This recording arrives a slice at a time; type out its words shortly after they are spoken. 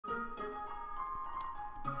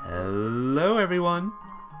Hello everyone!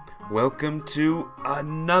 Welcome to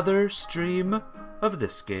another stream of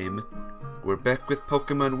this game. We're back with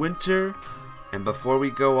Pokemon Winter, and before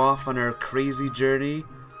we go off on our crazy journey,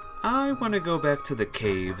 I want to go back to the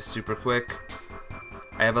cave super quick.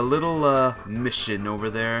 I have a little mission over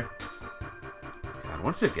there. God,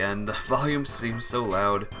 once again, the volume seems so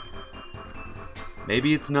loud.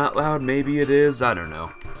 Maybe it's not loud, maybe it is, I don't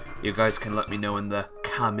know. You guys can let me know in the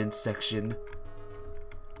comments section.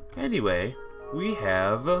 Anyway, we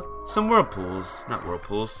have some whirlpools. Not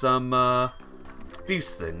whirlpools, some,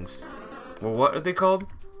 these things. Well, what are they called?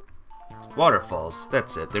 Waterfalls.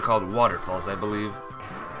 That's it. They're called waterfalls, I believe.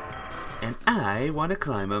 And I want to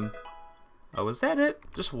climb them. Oh, is that it?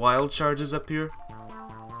 Just wild charges up here?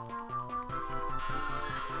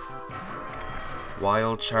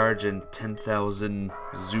 Wild charge and 10,000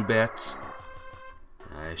 Zubats.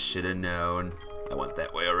 I should have known. I went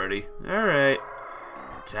that way already. Alright.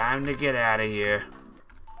 Time to get out of here.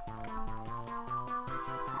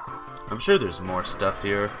 I'm sure there's more stuff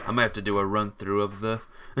here. I might have to do a run through of the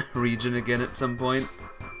region again at some point.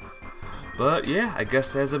 But yeah, I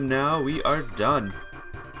guess as of now we are done.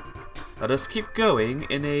 Let us keep going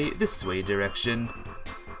in a this way direction.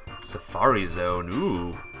 Safari Zone,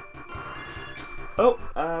 ooh.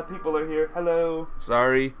 Oh, people are here. Hello.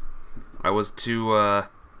 Sorry. I was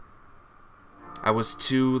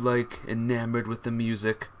too like enamored with the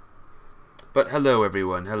music. But hello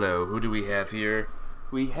everyone, hello. Who do we have here?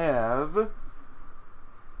 We have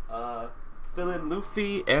Villain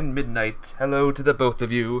Luffy and Midnight. Hello to the both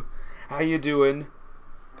of you. How you doing?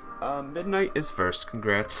 Midnight is first,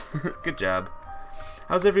 congrats. Good job.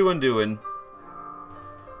 How's everyone doing?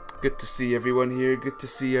 Good to see everyone here, good to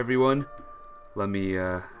see everyone. Let me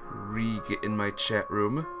get in my chat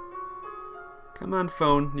room. Come on,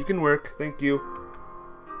 phone. You can work. Thank you.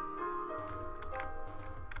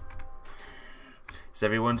 Is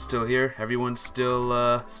everyone still here? Everyone's still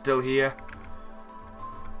here?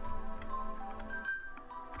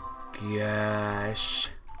 Gosh.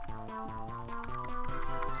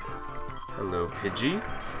 Hello, Pidgey.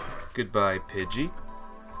 Goodbye, Pidgey.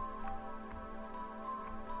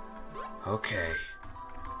 Okay.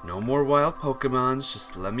 No more wild Pokemons.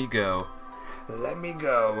 Just let me go. Let me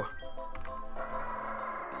go.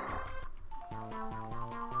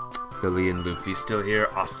 Billy and Luffy still here.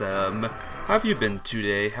 Awesome. How have you been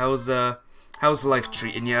today? How's life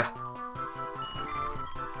treating ya?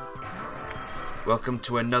 Welcome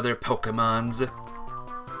to another Pokemon's,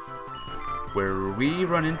 where we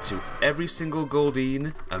run into every single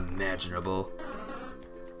Goldeen imaginable.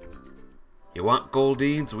 You want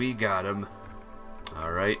Goldeens? We got 'em.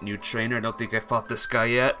 Alright, new trainer. I don't think I fought this guy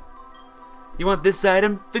yet. You want this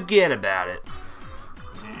item? Forget about it.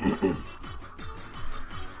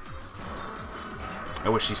 I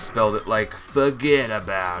wish he spelled it like, forget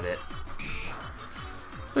about it.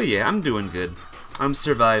 But yeah, I'm doing good. I'm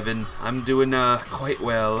surviving. I'm doing, quite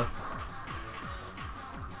well.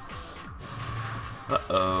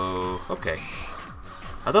 Uh-oh. Okay.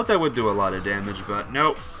 I thought that would do a lot of damage, but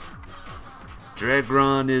nope.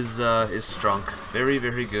 Dragron is strong. Very,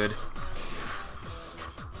 very good.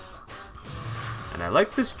 And I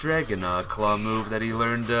like this Dragon, Claw move that he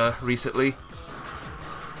learned, recently.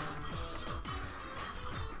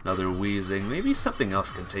 Another Weezing. Maybe something else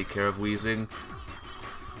can take care of Weezing.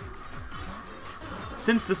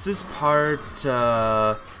 Since this is part,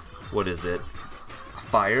 what is it?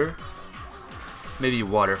 Fire? Maybe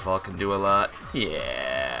Waterfall can do a lot.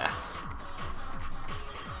 Yeah.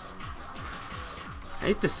 I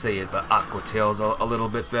hate to say it, but Aqua Tail's a little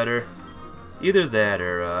bit better. Either that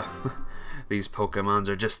or, these Pokemons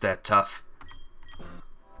are just that tough.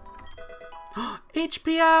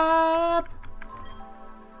 HP up!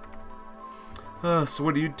 So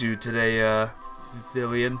what do you do today,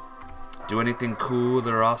 Villian? Do anything cool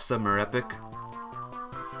or awesome or epic?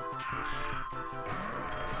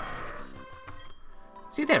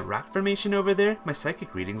 See that rock formation over there? My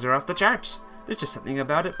psychic readings are off the charts. There's just something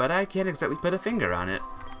about it, but I can't exactly put a finger on it.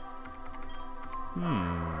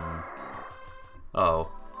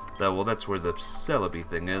 Oh. Well, that's where the Celebi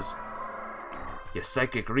thing is. Your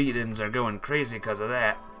psychic readings are going crazy because of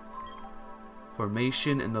that.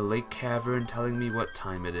 Formation in the lake cavern telling me what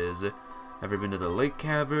time it is. Ever been to the lake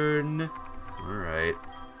cavern? Alright.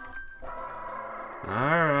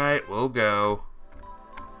 Alright, we'll go.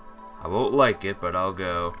 I won't like it, but I'll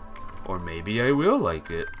go. Or maybe I will like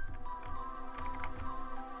it.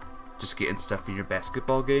 Just getting stuff for your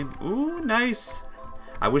basketball game? Ooh, nice.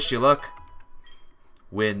 I wish you luck.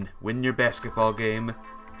 Win your basketball game.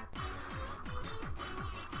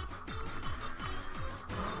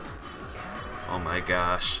 Oh my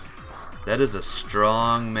gosh. That is a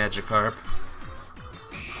strong Magikarp.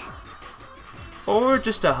 Or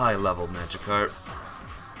just a high-level Magikarp.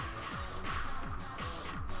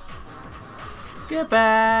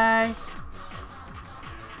 Goodbye!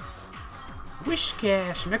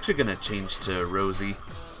 Whiscash! I'm actually gonna change to Rosie.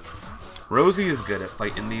 Rosie is good at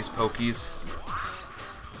fighting these Pokies.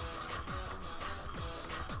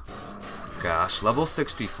 Gosh, level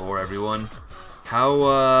 64, everyone.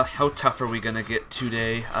 How tough are we gonna get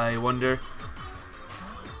today, I wonder?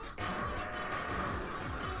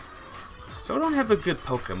 So I don't have a good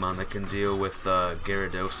Pokemon that can deal with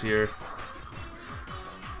Gyarados here.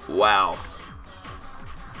 Wow.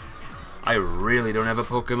 I really don't have a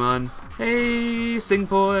Pokemon. Hey, Sing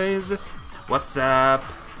Boys! What's up?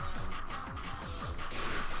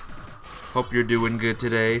 Hope you're doing good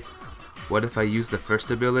today. What if I use the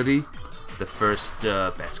first ability? The first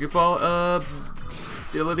basketball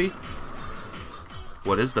ability?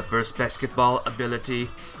 What is the first basketball ability?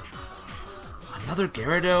 Another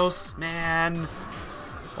Gyarados? Man.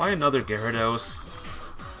 Why another Gyarados?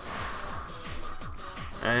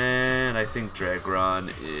 And I think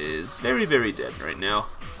Dragron is very, very dead right now.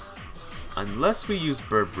 Unless we use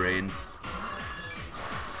Bird Brain.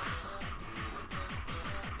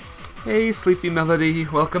 Hey, Sleepy Melody,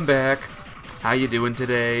 welcome back. How you doing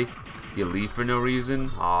today? You leave for no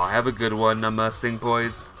reason? Aw, have a good one, Sing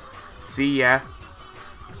Boys. See ya.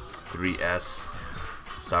 3S.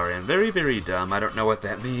 Sorry, I'm very, very dumb. I don't know what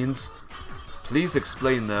that means. Please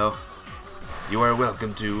explain, though. You are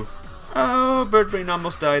welcome to. Oh, Bird Brain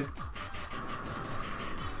almost died.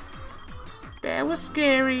 That was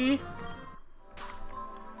scary.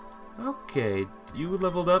 Okay, you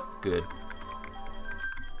leveled up? Good.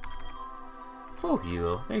 Full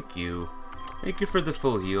heal. Thank you. Thank you for the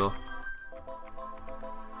full heal.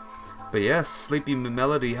 But yes, Sleepy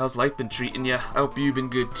Melody, how's life been treating ya? I hope you've been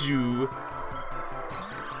good too.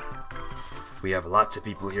 We have lots of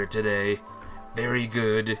people here today. Very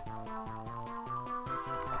good.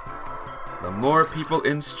 The more people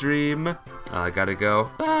in stream. I gotta go.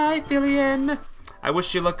 Bye, Phillian. I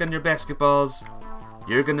wish you luck on your basketballs.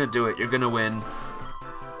 You're gonna do it. You're gonna win.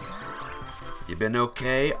 You been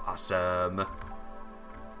okay? Awesome.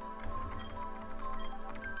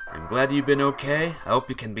 I'm glad you've been okay. I hope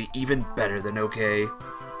you can be even better than okay.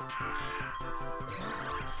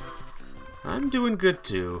 I'm doing good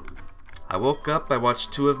too. I woke up, I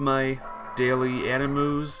watched 2 of my daily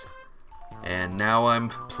animus, and now I'm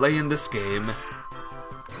playing this game.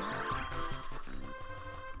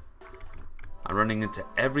 I'm running into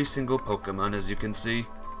every single Pokemon, as you can see.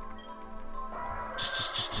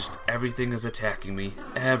 Just everything is attacking me.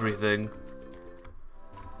 Everything.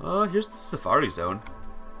 Oh, here's the Safari Zone.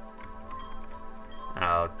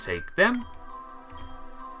 I'll take them.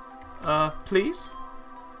 Please?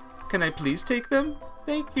 Can I please take them?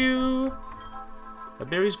 Thank you. The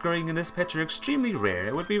berries growing in this patch are extremely rare.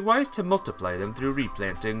 It would be wise to multiply them through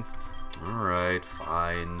replanting. Alright,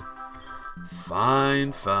 fine.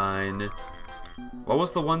 Fine. What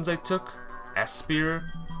was the ones I took? Espurr?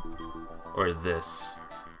 Or this?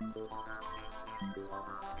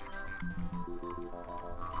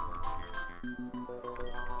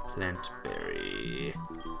 Plant berry.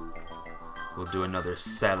 We'll do another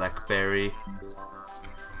Salak berry.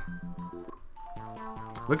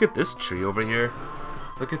 Look at this tree over here.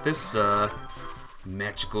 Look at this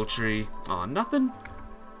magical tree. Aw, nothing?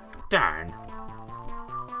 Darn.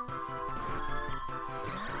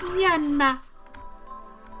 Yanma.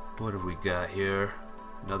 What do we got here?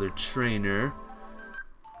 Another trainer.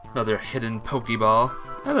 Another hidden Pokeball.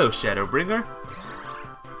 Hello, Shadowbringer.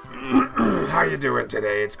 How you doing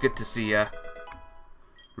today? It's good to see ya.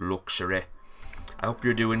 Luxury. I hope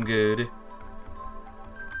you're doing good.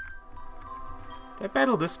 Did I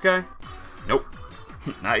battle this guy? Nope.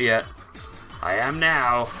 Not yet. I am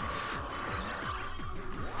now.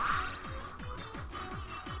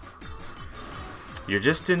 You're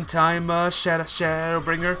just in time,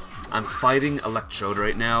 Shadowbringer. I'm fighting Electrode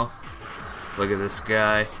right now. Look at this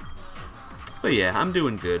guy. But yeah, I'm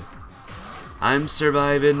doing good. I'm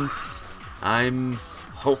surviving. I'm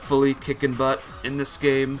hopefully kicking butt in this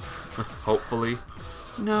game. Hopefully.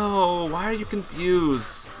 No, why are you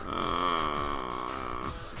confused?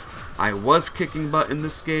 I was kicking butt in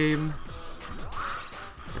this game.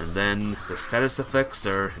 And then the status effects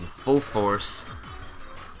are in full force.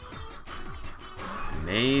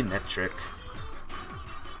 Manectric.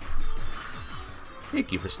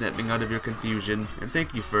 Thank you for snapping out of your confusion, and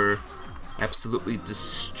thank you for absolutely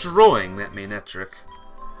destroying that Manectric.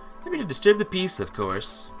 Maybe to disturb the peace, of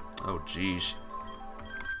course. Oh, jeez.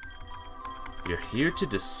 You're here to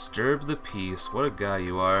disturb the peace. What a guy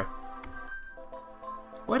you are.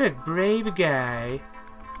 What a brave guy.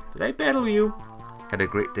 Did I battle you? Had a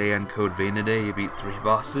great day on Code Vein today. You beat 3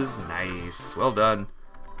 bosses. Nice. Well done.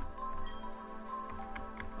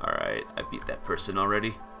 Alright, I beat that person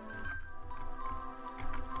already.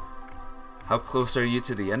 How close are you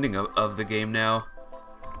to the ending of the game now?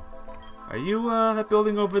 Are you, that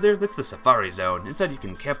building over there? That's the Safari Zone. Inside you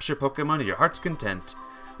can capture Pokemon to your heart's content.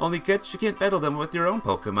 Only catch, you can't battle them with your own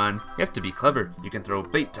Pokemon. You have to be clever. You can throw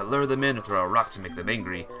bait to lure them in or throw a rock to make them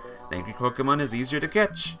angry. The angry Pokemon is easier to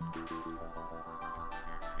catch.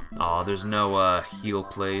 Aw, there's no, heal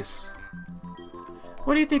place.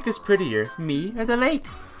 What do you think is prettier, me or the lake?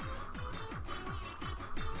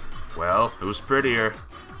 Well, who's prettier?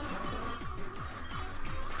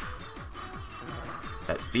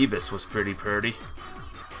 That Phoebus was pretty.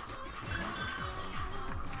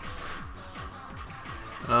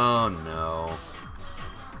 Oh no.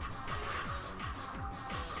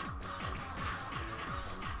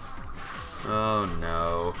 Oh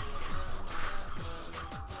no.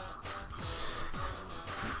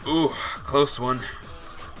 Ooh, close one.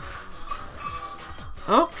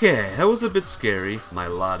 Okay, that was a bit scary.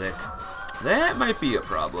 Milotic. That might be a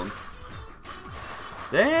problem.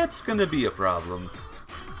 That's gonna be a problem.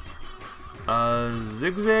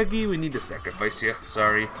 Zigzaggy, we need to sacrifice you.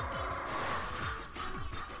 Sorry.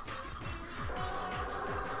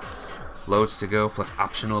 Loads to go, plus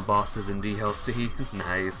optional bosses in DLC.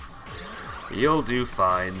 Nice. You'll do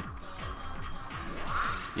fine.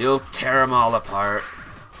 You'll tear them all apart.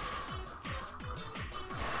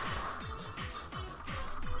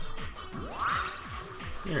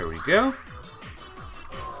 There we go.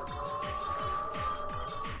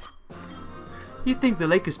 You think the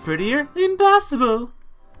lake is prettier? Impossible!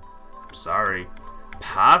 Sorry.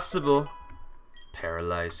 Possible.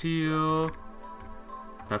 Paralyze heal.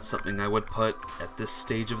 Not something I would put at this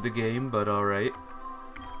stage of the game, but alright.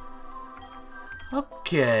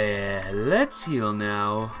 Okay, let's heal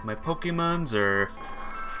now. My Pokemons are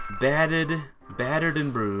battered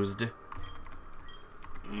and bruised.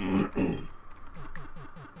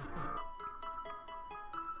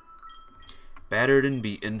 Battered and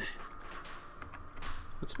beaten.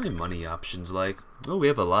 What's my money options like? Oh, we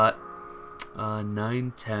have a lot.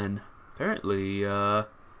 9, 10. Apparently,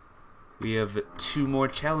 we have 2 more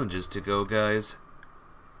challenges to go, guys.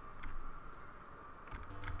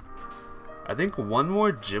 I think 1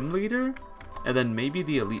 more gym leader, and then maybe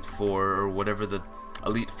the Elite Four, or whatever the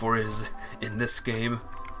Elite Four is in this game.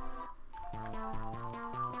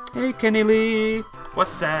 Hey, Kenny Lee!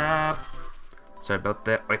 What's up? Sorry about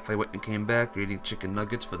that. Wi-Fi went and came back. You're eating chicken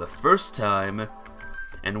nuggets for the first time.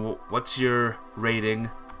 And what's your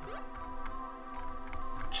rating?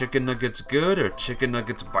 Chicken nuggets good or chicken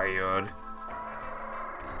nuggets bad?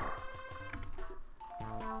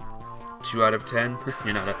 2 out of 10?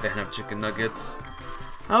 You're not a fan of chicken nuggets?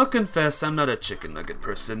 I'll confess, I'm not a chicken nugget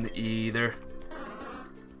person either.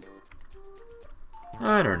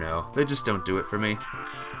 I don't know. They just don't do it for me.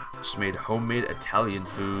 Just made homemade Italian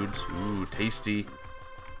foods. Ooh, tasty.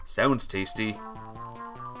 Sounds tasty.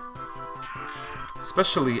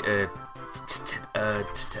 Especially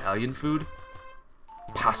Italian food.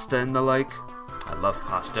 Pasta and the like. I love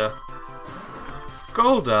pasta.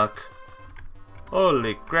 Golduck.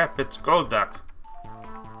 Holy crap, it's Golduck.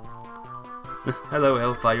 Hello,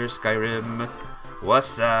 Hellfire Skyrim.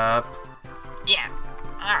 What's up? Yeah.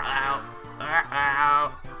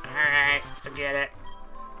 Alright, forget it.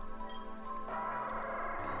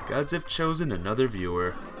 Gods have chosen another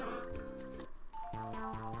viewer.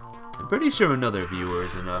 I'm pretty sure another viewer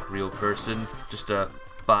isn't a real person, just a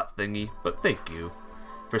bot thingy, but thank you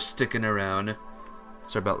for sticking around.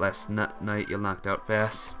 Sorry about last night, you knocked out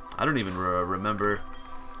fast. I don't even remember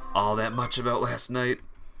all that much about last night.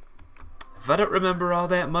 If I don't remember all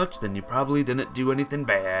that much, then you probably didn't do anything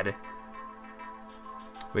bad.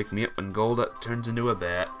 Wake me up when Golduck turns into a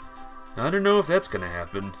bat. I don't know if that's gonna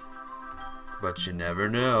happen, but you never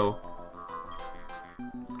know.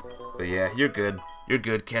 But yeah, you're good. You're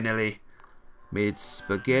good, Kennelly. Made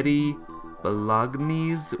spaghetti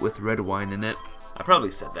bolognese with red wine in it. I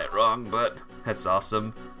probably said that wrong, but that's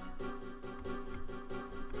awesome.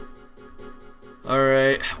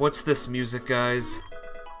 Alright, what's this music, guys?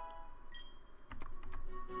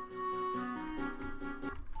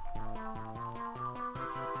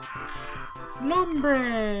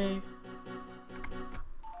 Lombre!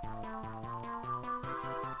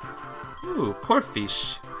 Ooh,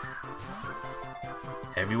 Corphish.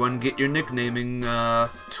 Everyone get your nicknaming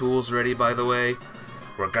tools ready, by the way.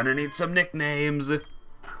 We're gonna need some nicknames.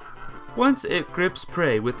 Once it grips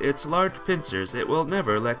prey with its large pincers, it will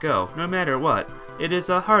never let go, no matter what. It is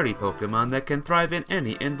a hardy Pokemon that can thrive in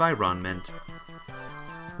any environment.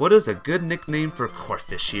 What is a good nickname for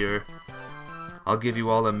Corphish here? I'll give you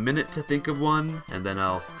all a minute to think of one, and then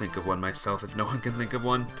I'll think of one myself if no one can think of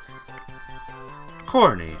one.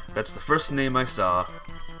 Corny. That's the first name I saw.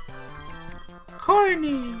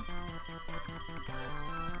 Corny.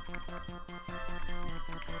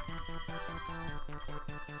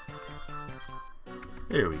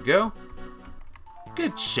 There we go.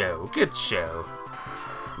 Good show, good show.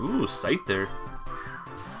 Ooh, Scyther.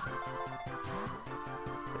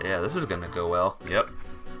 Yeah, this is gonna go well. Yep.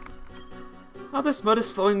 Oh, this mud is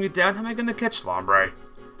slowing me down. How am I gonna catch Lombre?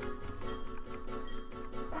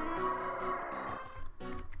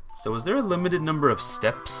 So is there a limited number of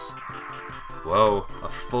steps? Whoa, a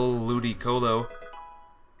full Ludicolo.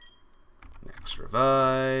 Max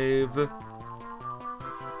Revive.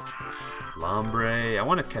 Lombre. I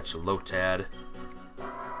want to catch a Lotad.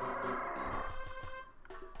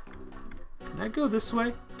 Can I go this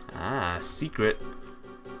way? Ah, secret.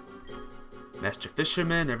 Master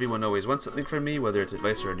Fisherman. Everyone always wants something from me, whether it's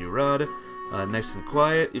advice or a new rod. Nice and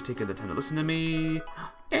quiet. You've taken the time to listen to me.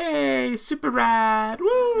 Hey, Super Rod!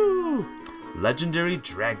 Woo! Legendary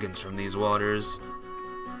dragons from these waters.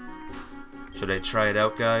 Should I try it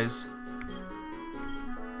out, guys?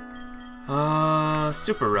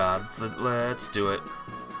 Super Rod. Let's do it.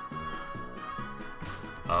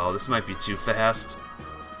 Oh, this might be too fast.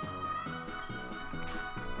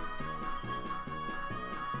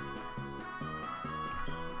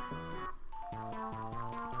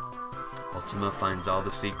 Ultima finds all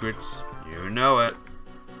the secrets. You know it.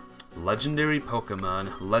 Legendary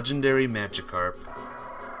Pokemon, Legendary Magikarp.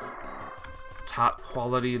 Top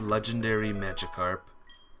quality Legendary Magikarp.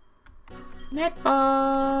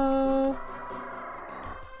 Netball!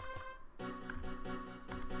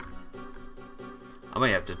 I might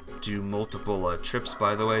have to do multiple trips,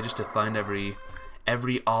 by the way, just to find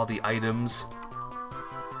all the items.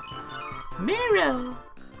 Miro!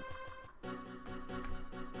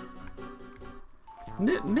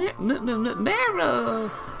 Miro!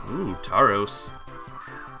 Ooh, Tauros.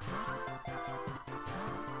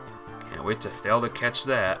 Can't wait to fail to catch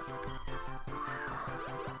that.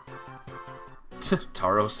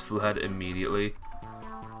 Tauros fled immediately.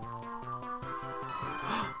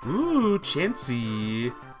 Ooh,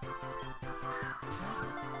 Chansey.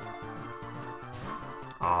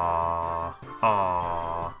 Aww.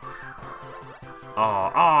 Aww. Aww,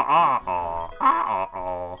 aww, aww, aww, aww,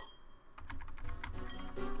 aww.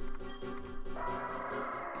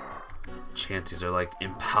 Chances are like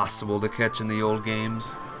impossible to catch in the old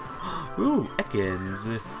games. Ooh,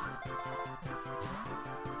 Ekans.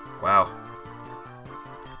 Wow.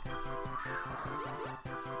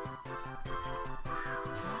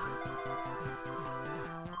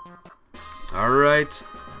 Alright,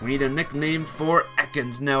 we need a nickname for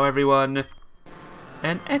Ekans now, everyone.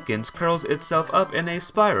 And Ekans curls itself up in a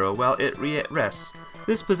spiral while it rests.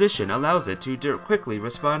 This position allows it to quickly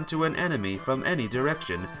respond to an enemy from any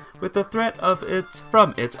direction, with the threat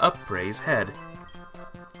from its upraised head.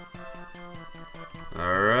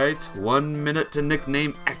 Alright, 1 minute to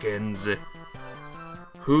nickname Ekans.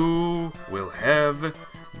 Who will have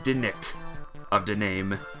the nick of the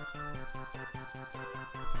name?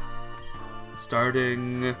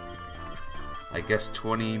 Starting, I guess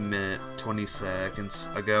 20 seconds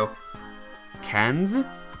ago. Cans?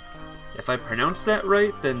 If I pronounce that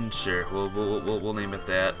right, then sure, we'll name it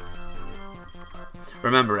that.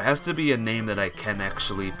 Remember, it has to be a name that I can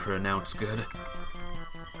actually pronounce good.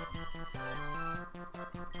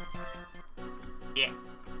 Yeah.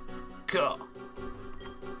 Cool.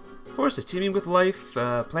 Forest is teeming with life,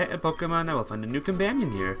 plant and Pokemon. I will find a new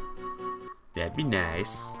companion here. That'd be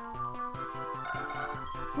nice.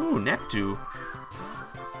 Ooh, Natu.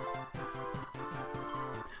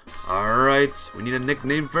 Alright, we need a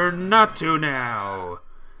nickname for Natu now.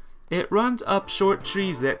 It runs up short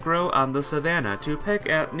trees that grow on the savanna to peck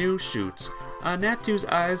at new shoots. Natu's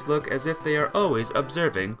eyes look as if they are always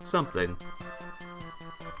observing something.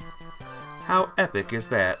 How epic is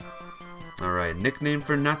that? Alright, nickname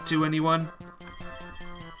for Natu, anyone?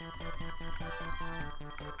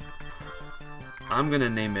 I'm gonna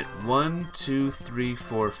name it 1, 2, 3,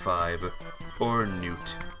 4, 5, or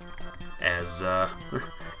Newt, as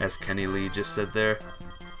Kenny Lee just said there.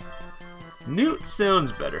 Newt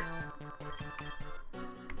sounds better.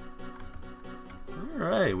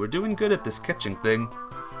 Alright, we're doing good at this catching thing.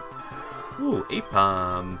 Ooh,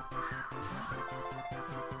 Aipom.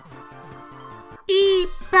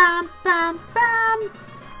 Eep-bam-bam-bam.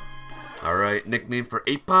 Alright, nickname for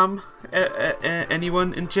Apom?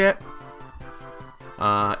 Anyone in chat?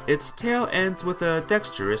 Its tail ends with a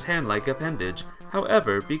dexterous hand-like appendage.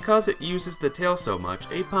 However, because it uses the tail so much,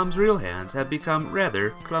 Apom's real hands have become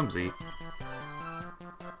rather clumsy.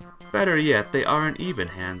 Better yet, they aren't even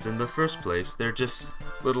hands in the first place, they're just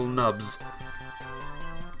little nubs.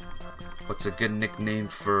 What's a good nickname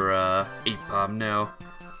for Apom now?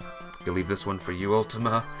 I'll leave this one for you,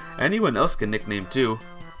 Ultima. Anyone else can nickname too.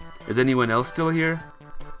 Is anyone else still here?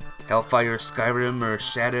 Hellfire, Skyrim, or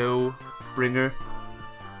Shadowbringer?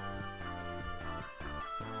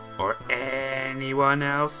 Or anyone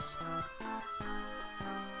else?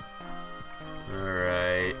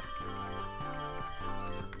 Alright.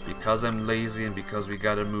 Because I'm lazy and because we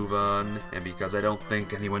gotta move on, and because I don't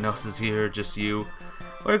think anyone else is here, just you,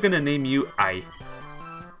 we're gonna name you I.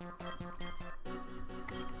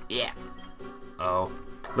 Yeah. Oh.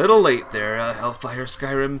 Little late there, Hellfire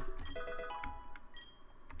Skyrim.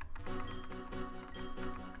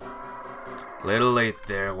 Little late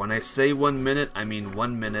there. When I say 1 minute, I mean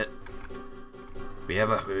 1 minute. We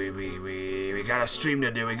have a we got a stream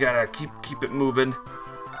to do. We gotta keep it moving.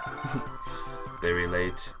 Very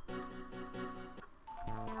late.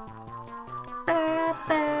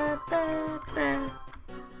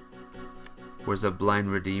 Where's a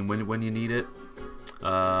blind redeem when you need it?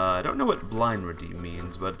 I don't know what blind redeem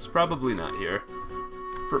means, but it's probably not here.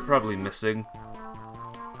 Probably missing.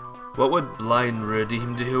 What would blind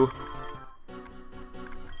redeem do?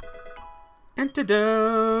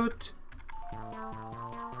 Antidote!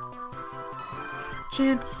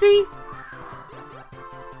 Chansey!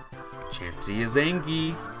 Chansey is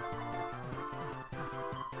Angie.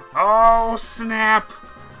 Oh, snap!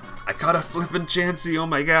 I caught a flippin' Chansey, oh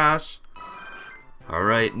my gosh.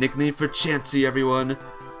 Alright, nickname for Chansey, everyone.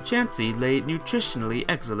 Chansey laid nutritionally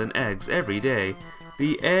excellent eggs every day.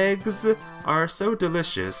 The eggs are so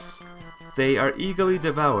delicious, they are eagerly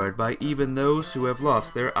devoured by even those who have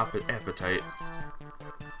lost their appetite.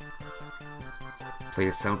 Play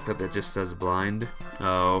a sound clip that just says blind.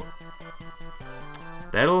 Oh.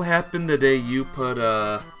 That'll happen the day you put,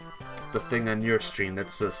 the thing on your stream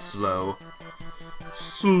that says slow.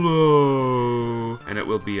 Slow. And it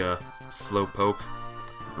will be a slow poke.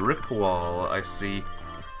 Brickwall, I see.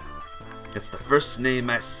 It's the first name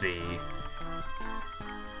I see.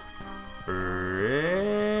 Brickwall.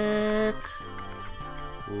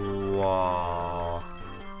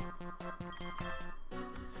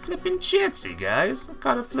 Flippin' Chansey, guys. I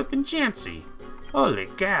got a flippin' Chansey. Holy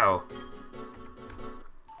cow.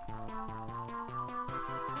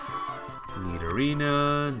 Need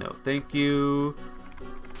arena, no thank you.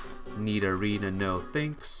 Need arena, no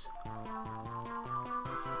thanks.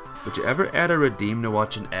 Would you ever add a redeem to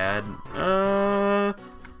watch an ad?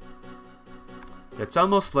 It's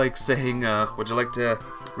almost like saying, would you like to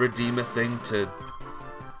redeem a thing to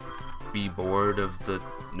be bored of the...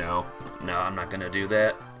 No, I'm not gonna do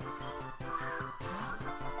that.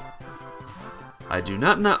 I do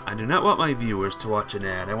not want my viewers to watch an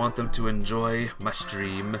ad. I want them to enjoy my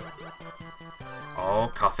stream.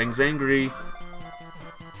 Oh, Coughing's angry.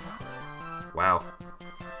 Wow.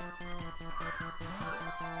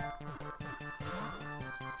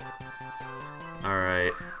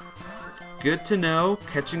 Alright. Good to know.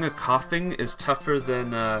 Catching a Coughing is tougher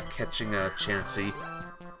than catching a Chansey.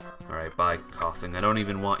 Alright, bye, Coughing. I don't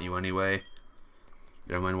even want you anyway.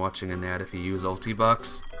 You don't mind watching an ad if you use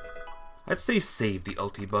Ulti-Bucks? I'd say save the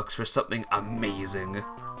Ulti-Bucks for something amazing.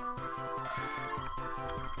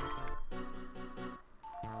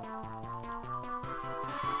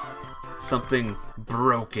 Something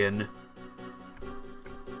broken.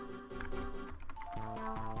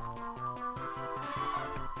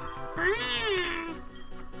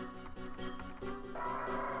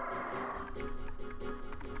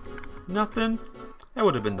 Nothing? That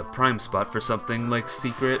would have been the prime spot for something like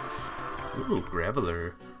secret. Ooh,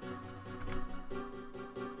 Graveler.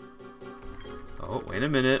 Oh, wait a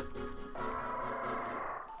minute.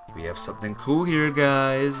 We have something cool here,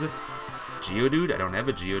 guys. Geodude? I don't have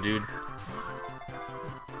a Geodude.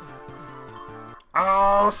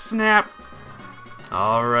 Oh, snap!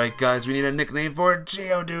 Alright, guys, we need a nickname for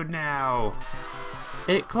Geodude now!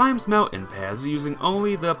 It climbs mountain paths using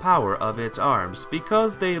only the power of its arms.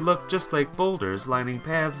 Because they look just like boulders lining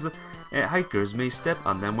paths, hikers may step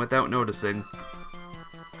on them without noticing.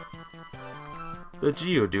 The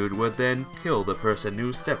Geodude would then kill the person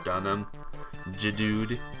who stepped on them.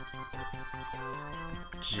 Geodude.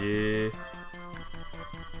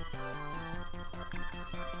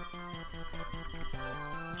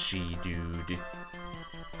 Geodude.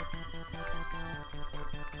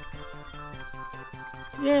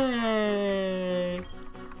 Yay!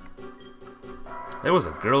 That was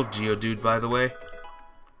a girl Geodude, by the way.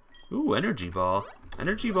 Ooh, Energy Ball.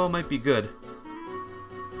 Energy Ball might be good.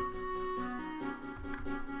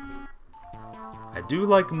 I do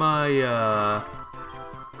like my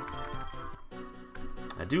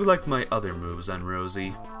other moves on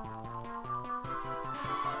Rosie.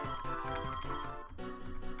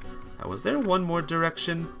 Was there one more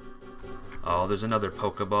direction? Oh, there's another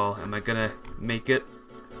Pokeball. Am I gonna make it?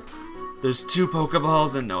 There's 2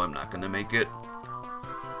 Pokeballs, and no, I'm not gonna make it.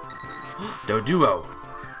 Doduo!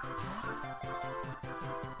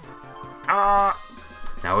 Ah!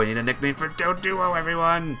 Now we need a nickname for Doduo,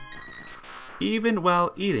 everyone! Even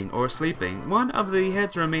while eating or sleeping, one of the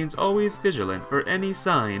heads remains always vigilant for any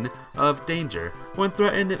sign of danger. When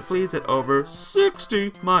threatened, it flees at over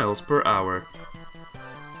 60 miles per hour.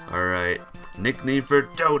 Alright, nickname for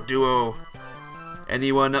Doduo.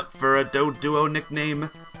 Anyone up for a Doduo nickname?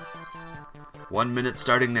 1 minute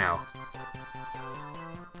starting now.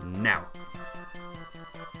 Now.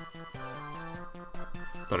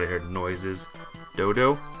 Thought I heard noises.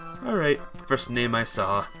 Dodo? Alright, first name I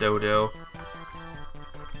saw, Dodo.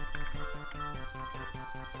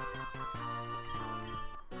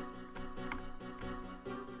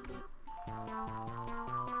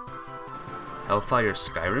 Hellfire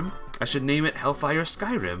Skyrim? I should name it Hellfire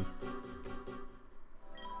Skyrim.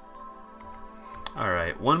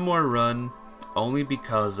 Alright, one more run, only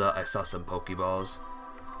because I saw some Pokeballs,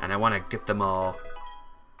 and I want to get them all.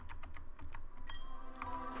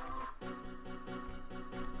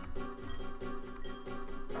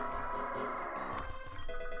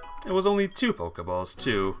 It was only 2 Pokeballs,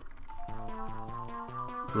 too.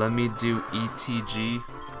 Let me do ETG.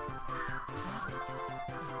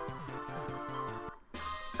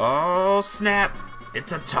 Oh, snap!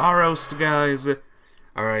 It's a Tauros, guys!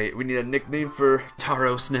 Alright, we need a nickname for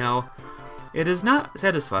Tauros now. It is not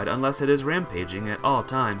satisfied unless it is rampaging at all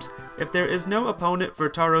times. If there is no opponent for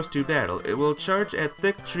Tauros to battle, it will charge at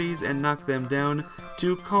thick trees and knock them down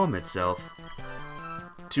to calm itself.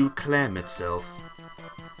 To clam itself.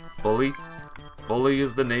 Bully? Bully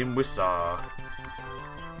is the name we saw.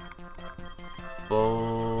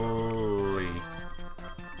 Bully.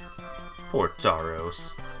 Poor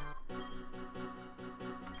Tauros.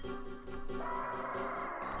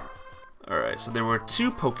 Alright, so there were 2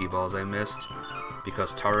 Pokeballs I missed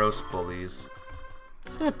because Tauros bullies.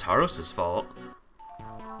 It's not Tauros' fault.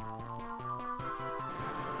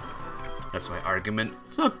 That's my argument.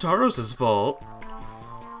 It's not Tauros' fault.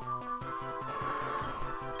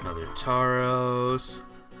 Another Tauros.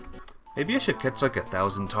 Maybe I should catch like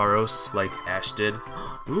 1,000 Tauros like Ash did.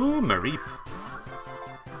 Ooh, Mareep.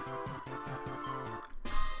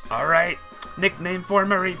 Alright, nickname for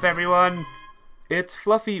Mareep, everyone! Its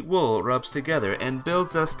fluffy wool rubs together and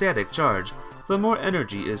builds a static charge. The more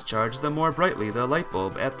energy is charged, the more brightly the light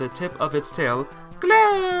bulb at the tip of its tail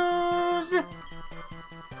glows!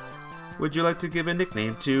 Would you like to give a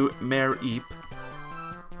nickname to Mareep?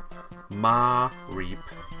 Mareep.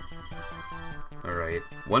 Alright,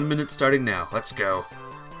 1 minute starting now. Let's go.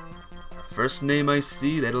 First name I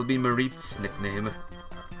see, that'll be Mareep's nickname.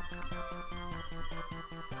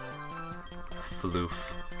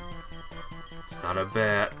 Floof. It's not a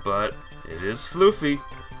bat, but it is floofy.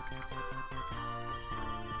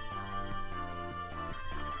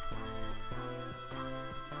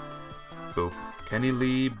 Boop. Kenny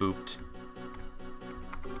Lee booped.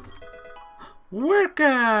 Work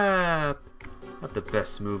up! Not the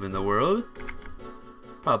best move in the world.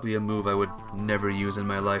 Probably a move I would never use in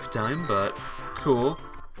my lifetime, but cool.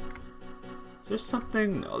 Is there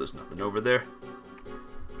something? No, there's nothing over there.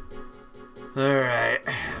 Alright,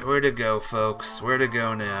 where to go, folks? Where to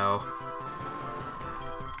go now?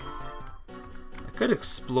 I could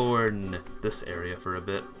explore this area for a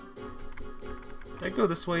bit. Did I go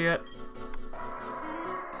this way yet?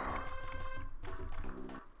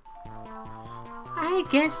 I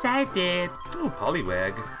guess I did. Oh,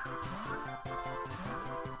 Poliwag.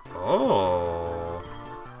 Oh.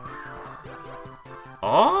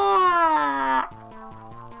 Oh!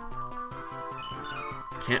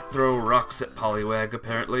 Can't throw rocks at Poliwag,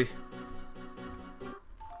 apparently.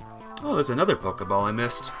 Oh, there's another Pokeball I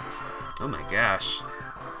missed. Oh my gosh.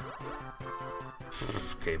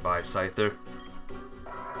 Okay, bye, Scyther.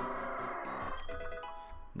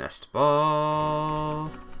 Nest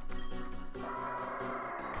Ball.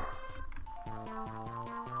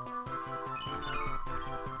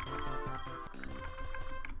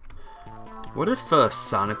 What if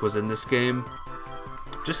Sonic was in this game?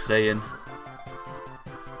 Just saying.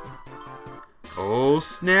 Oh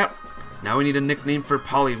snap! Now we need a nickname for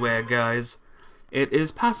Poliwag, guys. It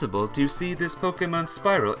is possible to see this Pokemon's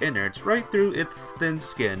spiral innards right through its thin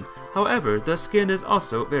skin. However, the skin is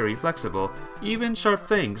also very flexible. Even sharp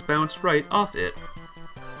fangs bounce right off it.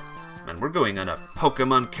 Man, we're going on a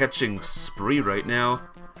Pokemon catching spree right now.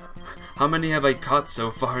 How many have I caught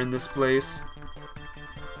so far in this place?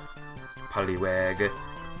 Poliwag.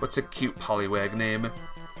 What's a cute Poliwag name?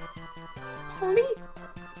 Polly.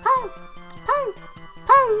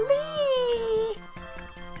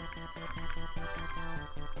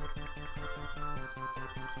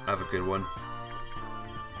 I have a good one.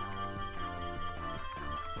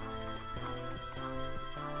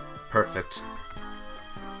 Perfect.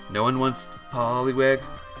 No one wants Poliwag?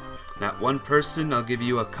 Not one person. I'll give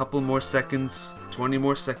you a couple more seconds. 20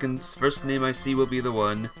 more seconds. First name I see will be the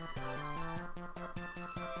one.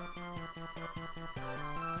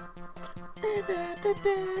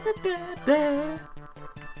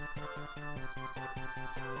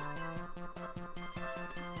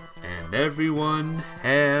 And everyone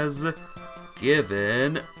has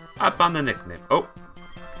given up on the nickname. Oh,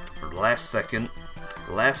 last second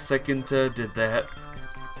did that.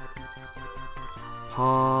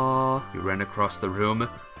 Ha! You ran across the room.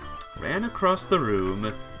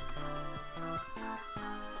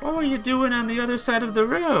 What were you doing on the other side of the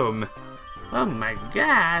room? Oh my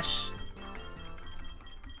gosh!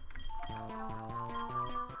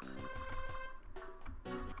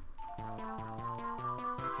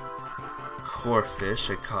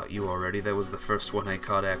 Corphish, I caught you already. That was the first one I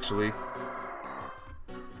caught, actually.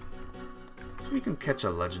 So we can catch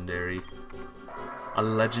a legendary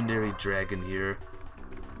dragon here.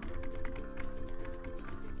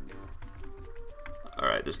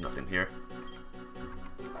 Alright, there's nothing here.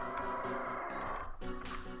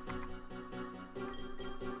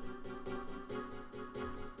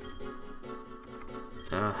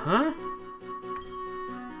 Uh-huh.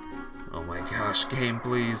 Oh my gosh, game,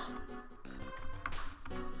 please.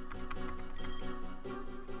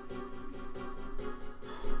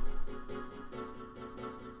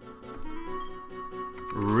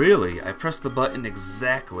 Really? I pressed the button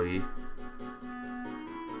exactly.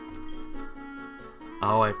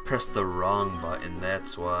 Oh, I pressed the wrong button,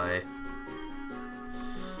 that's why.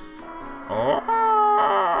 Oh,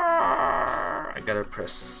 I gotta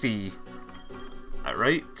press C.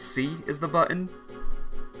 Alright, C is the button.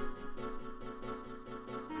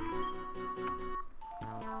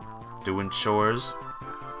 Doing chores.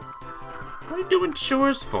 What are you doing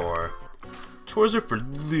chores for? Chores are for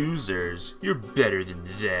losers. You're better than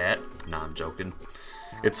that. Nah, I'm joking.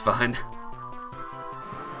 It's fine.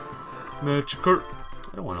 Magikarp.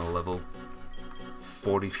 I don't want to level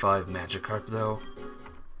 45 Magikarp, though.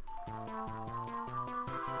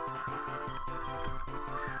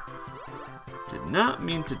 Did not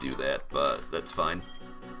mean to do that, but that's fine.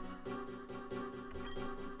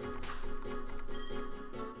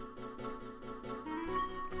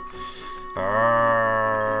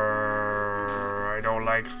 I don't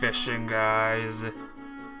like fishing, guys.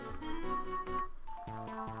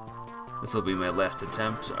 This will be my last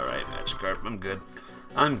attempt. Alright, Magikarp, I'm good.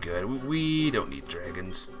 I'm good. We don't need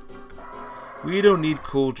dragons. We don't need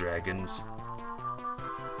cool dragons.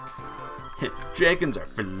 Dragons are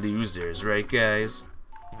for losers, right, guys?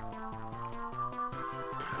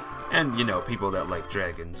 And, you know, people that like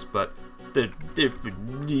dragons, but they're for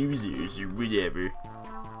losers or whatever.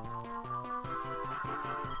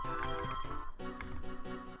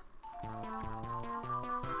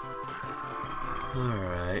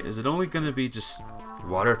 Alright, is it only gonna be just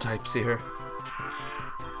water types here?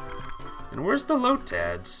 And where's the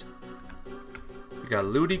Lotads? We got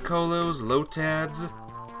Ludicolo's, Lotads.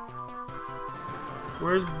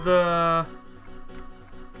 Where's the...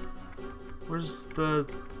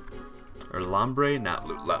 Or Lombre? Not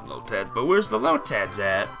Lotad, but where's the Lotads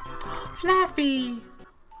at? Fluffy!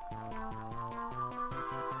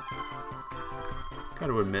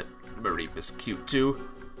 Gotta admit, Mareep is cute too.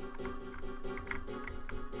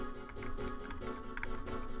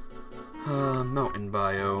 Mountain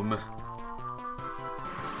biome.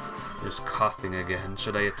 There's coughing again.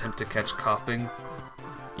 Should I attempt to catch coughing?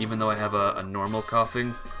 Even though I have a normal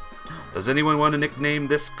coughing? Does anyone want to nickname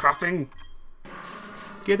this coughing?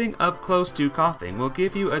 Getting up close to coughing will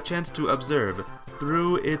give you a chance to observe,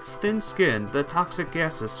 through its thin skin, the toxic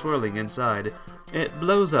gases swirling inside. It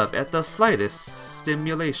blows up at the slightest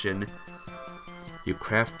stimulation. You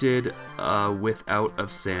crafted a without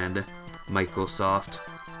of sand, Microsoft.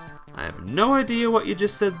 I have no idea what you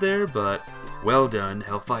just said there, but well done,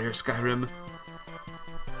 Hellfire Skyrim.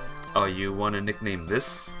 Oh, you want to nickname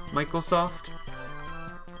this Microsoft?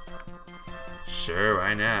 Sure,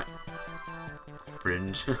 why not?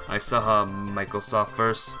 Fringe. I saw Microsoft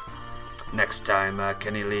first. Next time,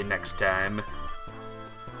 Kenny Lee, next time.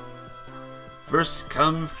 First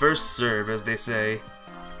come, first serve, as they say.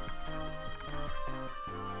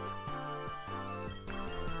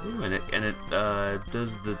 Ooh, and it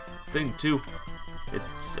does the thing too.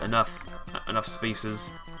 It's enough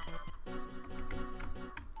spaces.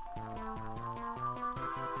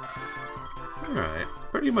 Alright,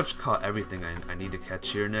 pretty much caught everything I need to catch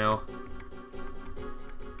here now.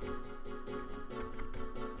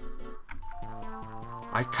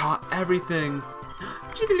 I caught everything!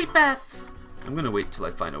 Jigglypuff. I'm gonna wait till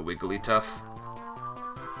I find a Wigglytuff.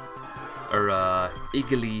 Or,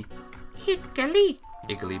 Higgly.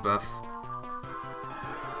 Igglybuff.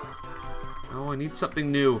 Oh, I need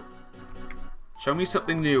something new. Show me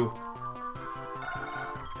something new.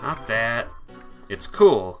 Not that. It's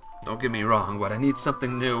cool, don't get me wrong, but I need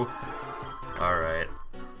something new. Alright.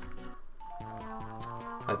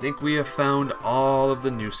 I think we have found all of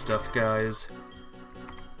the new stuff, guys.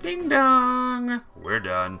 Ding dong! We're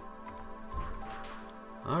done.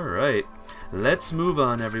 Alright. Let's move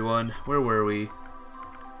on, everyone. Where were we?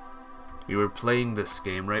 We were playing this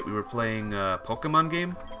game, right? We were playing a Pokemon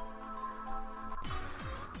game?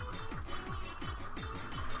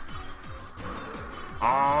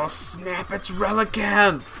 Oh, snap, it's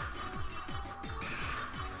Relicanth!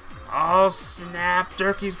 Oh, snap,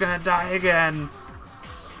 Durkey's gonna die again!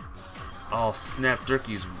 Oh, snap,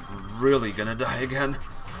 Durkey's really gonna die again.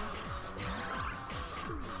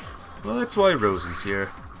 Well, that's why Rosie's here.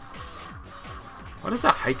 Why does a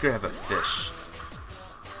hiker have a fish?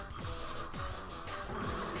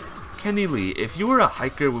 Kenny Lee, if you were a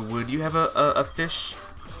hiker, would you have a fish?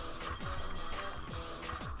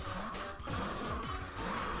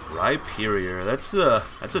 Rhyperior, that's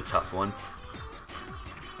a tough one.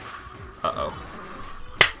 Uh-oh.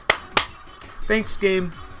 Thanks,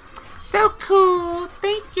 game. So cool.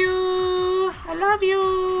 Thank you. I love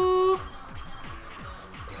you.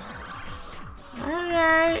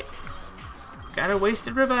 Alright. Got a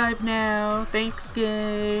wasted revive now. Thanks,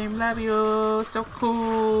 game. Love you. So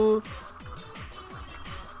cool.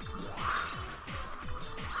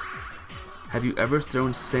 Have you ever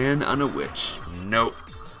thrown sand on a witch? Nope.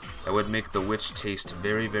 That would make the witch taste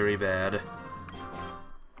very, very bad.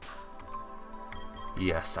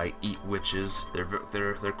 Yes, I eat witches.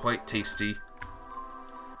 They're quite tasty.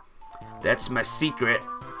 That's my secret.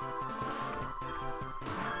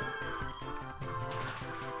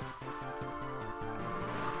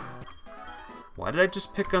 Why did I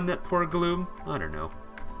just pick on that poor Gloom? I don't know.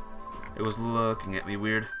 It was looking at me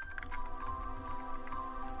weird.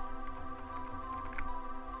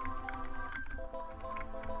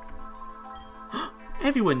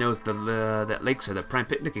 Everyone knows that lakes are the prime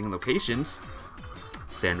picnicking locations.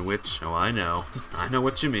 Sandwich, oh I know. I know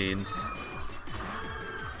what you mean.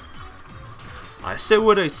 I said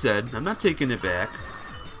what I said. I'm not taking it back.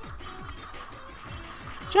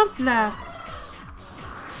 Jumpla.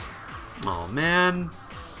 Oh man.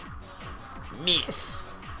 Miss.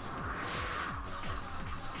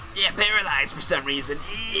 Yeah, paralyzed for some reason.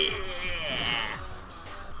 Yeah.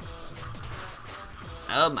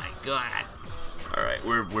 Oh my god. Alright,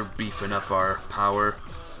 we're beefing up our power.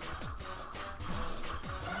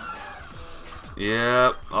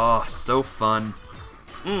 Yep. Oh, so fun.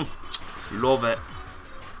 Love it.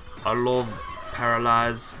 I love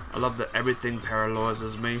paralyze. I love that everything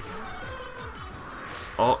paralyzes me.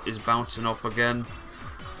 Oh, he's bouncing up again.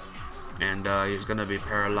 And he's gonna be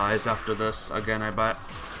paralyzed after this again, I bet.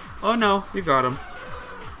 Oh no, we got him.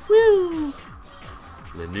 Woo!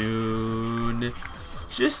 Lanoon.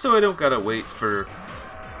 Just so I don't gotta wait for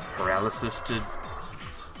paralysis to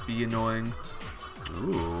be annoying.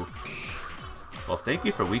 Ooh. Well, thank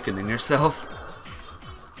you for weakening yourself.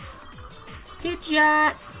 Good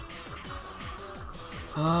shot.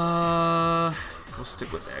 We'll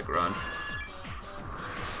stick with Aggron.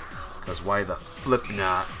 Cause why the flip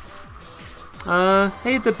not?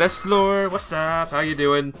 Hey, the best lore. What's up? How you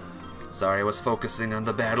doing? Sorry, I was focusing on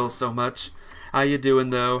the battle so much. How you doing,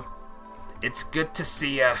 though? It's good to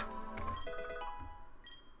see ya.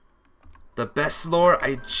 The best lore,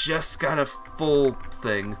 I just got a full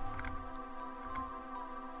thing.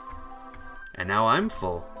 And now I'm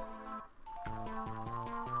full.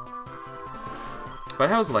 But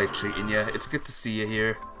how's life treating ya? It's good to see you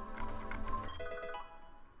here.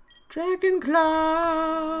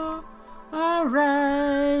 Dragonclaw!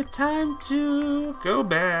 Alright, time to go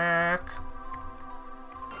back.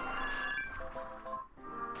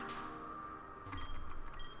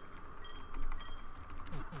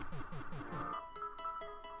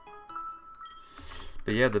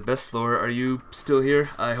 But yeah, the best lore, are you still here?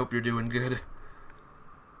 I hope you're doing good.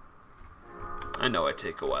 I know I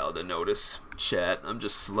take a while to notice. Chat, I'm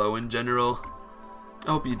just slow in general.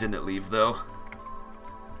 I hope you didn't leave, though.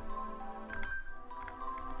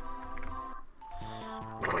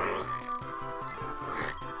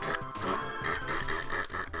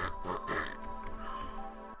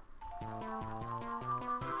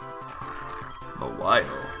 Mawile.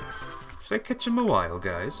 Should I catch a Mawile,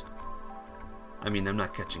 guys? I mean, I'm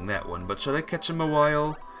not catching that one, but should I catch a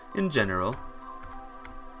Mawile in general?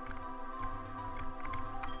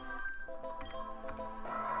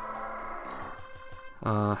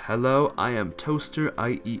 Hello, I am Toaster,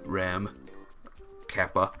 I eat RAM.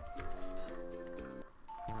 Kappa.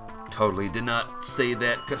 Totally did not say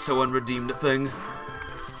that because someone redeemed a thing.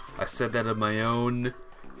 I said that of my own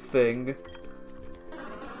thing.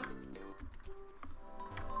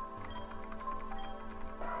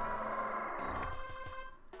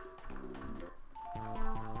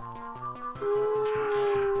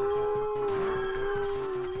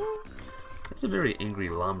 That's a very angry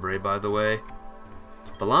Lombre, by the way.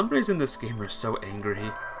 The Lombres in this game are so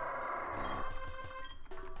angry.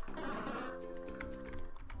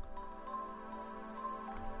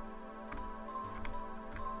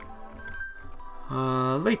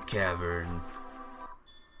 Lake Cavern.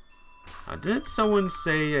 Didn't someone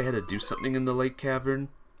say I had to do something in the Lake Cavern?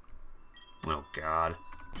 Oh god.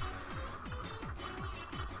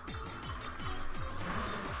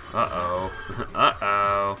 Uh-oh.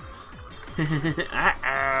 Uh-oh.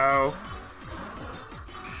 Uh-oh.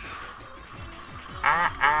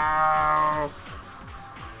 Uh-oh.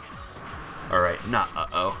 Alright, not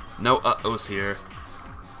uh-oh. No uh-ohs here.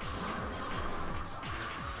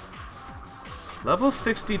 Level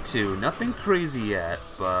 62, nothing crazy yet,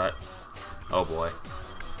 but... oh boy.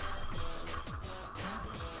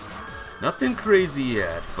 Nothing crazy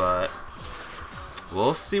yet, but...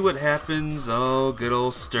 we'll see what happens. Oh, good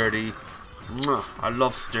old Sturdy. Mwah, I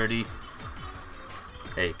love Sturdy.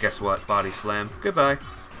 Hey, guess what? Body slam. Goodbye.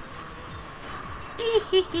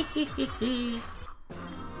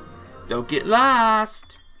 Don't get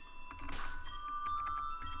lost.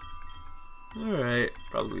 Alright,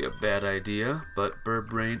 probably a bad idea, but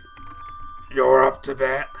Birdbrain, you're up to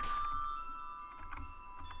bat.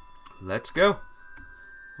 Let's go.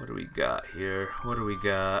 What do we got here? What do we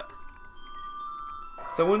got?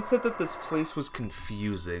 Someone said that this place was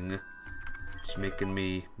confusing. It's making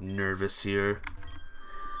me nervous here.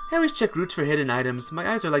 I always check routes for hidden items. My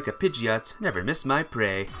eyes are like a Pidgeot. Never miss my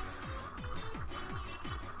prey.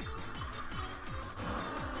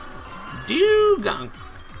 Dewgong.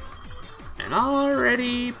 And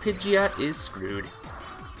already Pidgeot is screwed.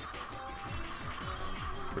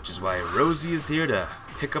 Which is why Rosie is here to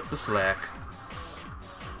pick up the slack.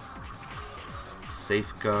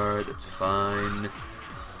 Safeguard, that's fine.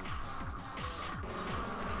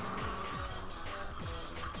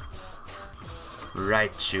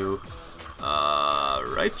 Raichu.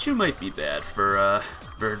 Raichu might be bad for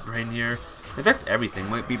Birdbrain here. In fact, everything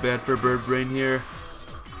might be bad for Birdbrain here.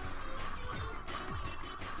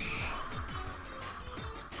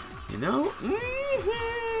 You know?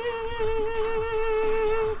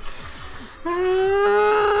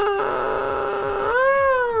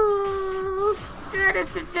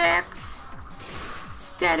 Status effects.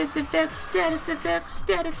 Status effects. Status effects.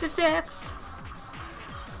 Status effects.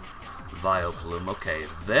 Vileplume. Okay,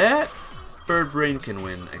 that Birdbrain can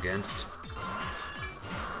win against.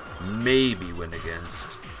 Maybe win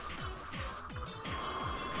against.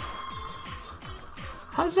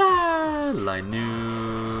 Huzzah!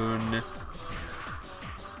 Linoon.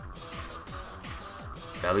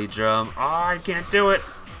 Belly drum. Oh, I can't do it.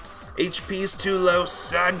 HP's too low,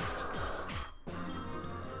 son.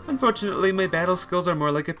 Unfortunately, my battle skills are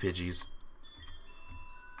more like a Pidgey's.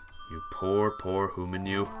 You poor, poor human,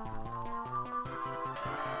 you.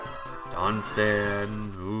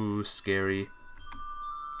 Donphan. Ooh, scary.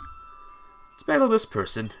 Let's battle this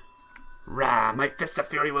person. Rah! My Fist of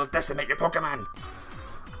Fury will decimate your Pokemon!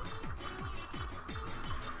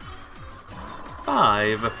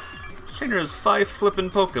 5. Trainer has 5 flippin'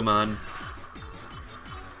 Pokemon.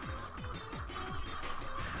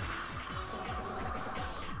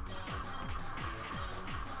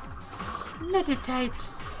 Meditate.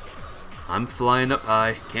 I'm flying up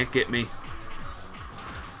high. Can't get me.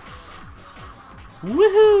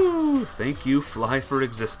 Woohoo! Thank you, Fly, for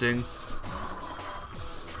existing.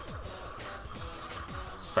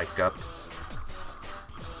 Psych up.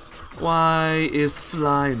 Why is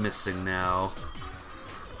Fly missing now?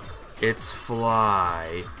 It's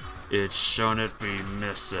Fly. It shouldn't be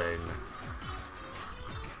missing.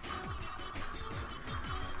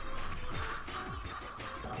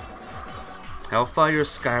 Hellfire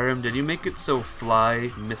Skyrim, did you make it so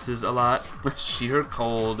Fly misses a lot? Sheer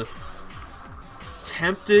cold.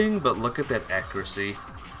 Tempting, but look at that accuracy.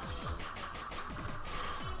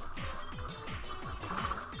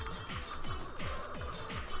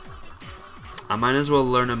 I might as well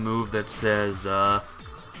learn a move that says,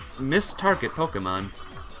 miss target Pokemon.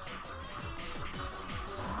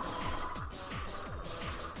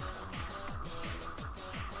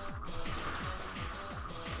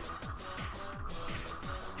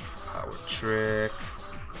 Power Trick.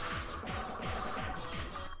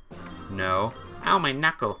 No. Ow, my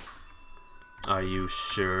knuckle. Are you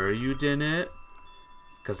sure you didn't?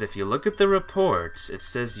 Because if you look at the reports, it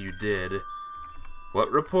says you did. What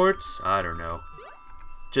reports? I don't know.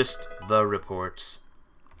 Just the reports.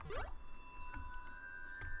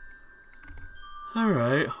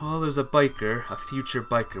 Alright, well there's a biker. A future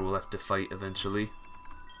biker we'll have to fight eventually.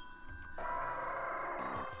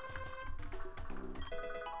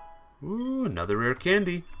 Ooh, another rare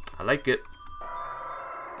candy. I like it.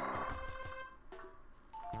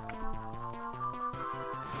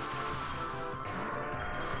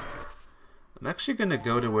 I'm actually gonna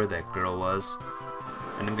go to where that girl was.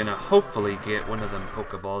 And I'm gonna hopefully get one of them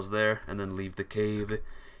Pokeballs there, and then leave the cave.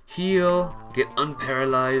 Heal, get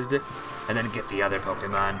unparalyzed, and then get the other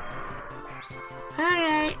Pokemon.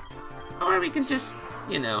 Alright. Or we can just,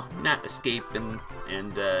 you know, not escape and you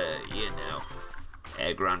know,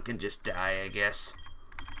 Aggron can just die, I guess.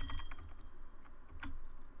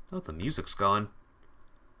 Oh, the music's gone.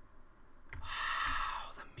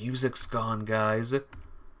 Wow, the music's gone, guys.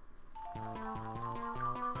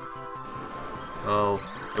 Oh,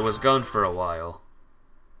 it was gone for a while.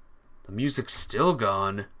 The music's still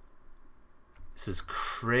gone. This is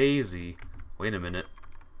crazy. Wait a minute.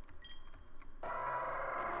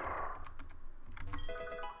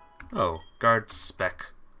 Oh, guard spec.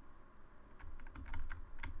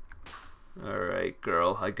 Alright,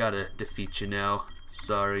 girl, I gotta defeat you now.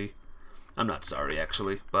 Sorry. I'm not sorry,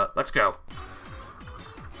 actually, but let's go.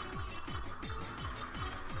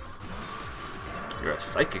 You're a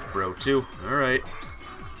psychic bro, too. Alright.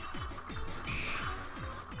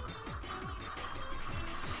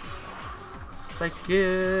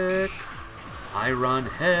 Psychic. Iron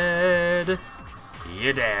Head.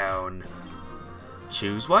 You down.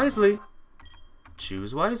 Choose wisely.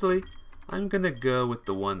 Choose wisely. I'm gonna go with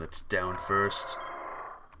the one that's down first.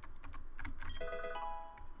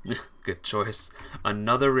 Good choice.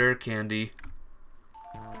 Another rare candy.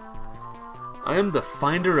 I am the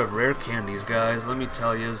finder of rare candies, guys, let me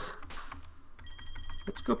tell yous.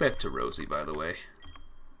 Let's go back to Rosie, by the way.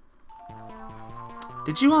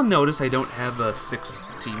 Did you all notice I don't have a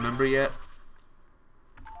 6th team member yet?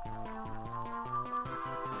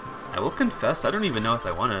 I will confess, I don't even know if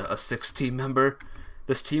I want a 6th team member.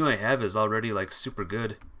 This team I have is already, like, super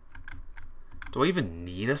good. Do I even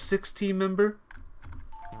need a 6th team member?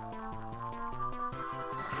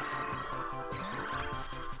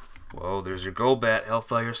 Whoa, there's your Golbat,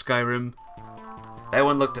 Hellfire Skyrim. That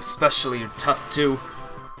one looked especially tough, too.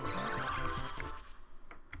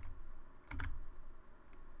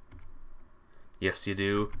 Yes, you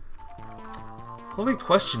do. Only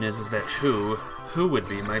question is that who? Who would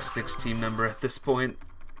be my 6th team member at this point?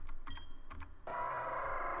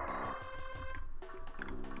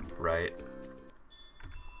 Right.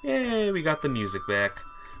 Yay, we got the music back.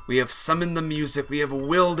 We have summoned the music. We have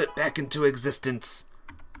willed it back into existence.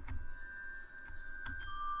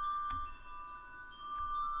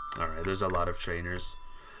 Alright, there's a lot of trainers.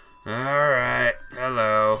 Alright,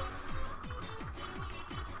 hello.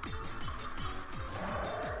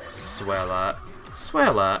 Swalot.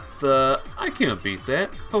 Swalot, I can't beat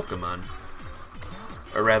that Pokemon.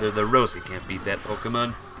 Or rather, the Rosie can't beat that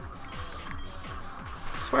Pokemon.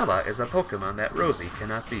 Swalot is a Pokemon that Rosie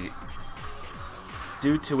cannot beat,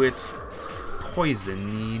 due to its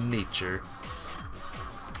poisony nature.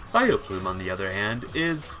 Vileplume, on the other hand,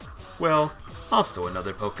 is, well, also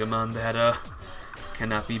another Pokemon that,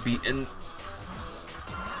 cannot be beaten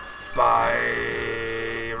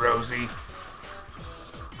by Rosie.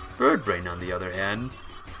 Birdbrain, on the other hand,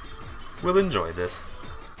 will enjoy this.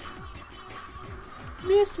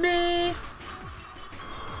 Miss me!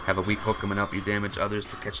 Have a weak Pokemon help you damage others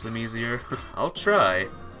to catch them easier? I'll try.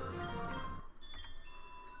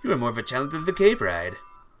 You are more of a challenge than the cave ride.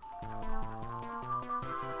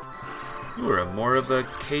 You are more of a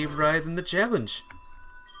cave ride than the challenge.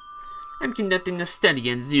 I'm conducting a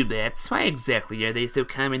study on Zubats. Why exactly are they so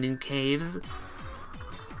common in caves?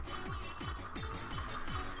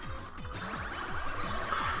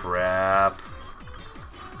 Crap.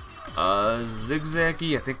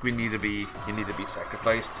 Zigzaggy, I think you need to be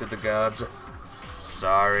sacrificed to the gods.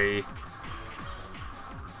 Sorry.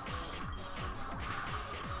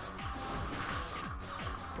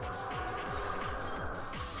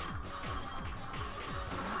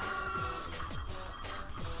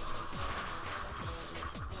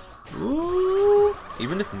 Ooh.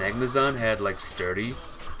 Even if Magnezone had, like, Sturdy,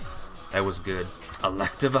 that was good.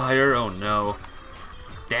 Electivire? Oh no.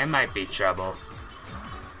 That might be trouble.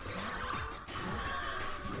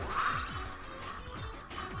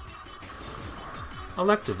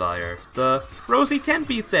 Electivire. The Rosie can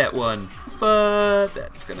beat that one, but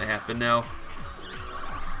that's gonna happen now.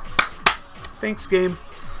 Thanks, game.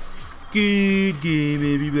 Good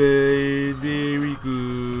game, everybody. Very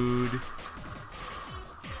good.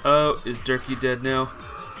 Oh, is Durkee dead now?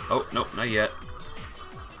 Oh, nope, not yet.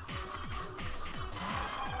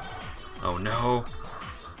 Oh no.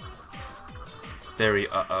 Very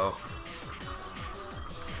uh-oh.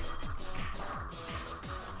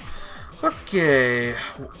 Okay,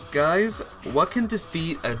 guys, what can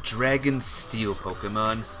defeat a Dragon Steel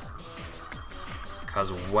Pokemon?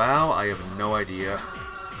 Cause wow, I have no idea.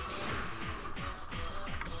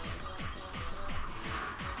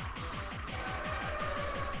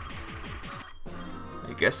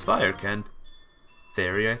 I guess Fire can.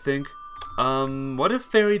 Fairy, I think. What if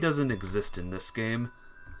Fairy doesn't exist in this game?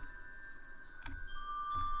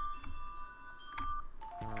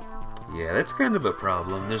 Yeah, that's kind of a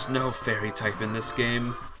problem. There's no Fairy type in this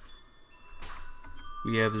game.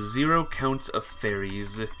 We have 0 counts of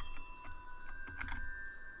fairies.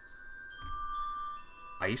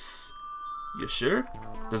 Ice? You sure?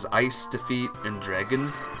 Does Ice defeat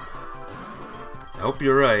Dragon? I hope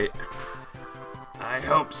you're right. I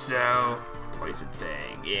hope so. Poison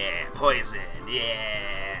Fang, yeah. Poison,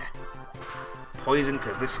 yeah. Poison,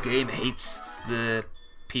 because this game hates the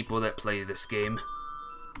people that play this game.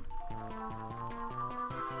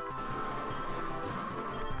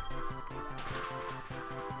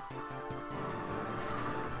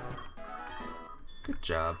 Good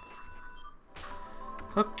job.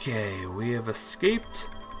 Okay, we have escaped.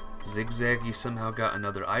 Zigzaggy somehow got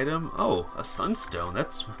another item. Oh, a Sunstone.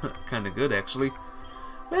 That's kind of good, actually.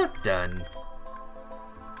 Well done.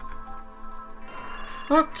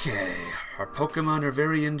 Okay, our Pokemon are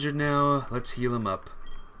very injured now. Let's heal them up.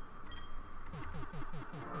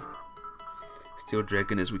 Steel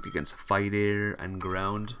Dragon is weak against Fighter and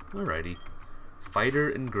Ground. Alrighty. Fighter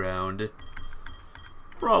and Ground.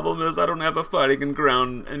 Problem is, I don't have a fighting and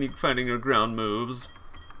ground, any fighting or ground moves.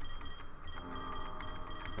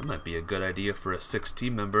 That might be a good idea for a 6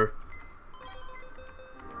 team member.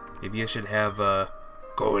 Maybe I should have a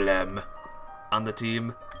Golem on the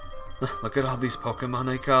team. Look at all these Pokemon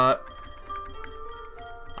I caught.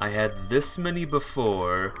 I had this many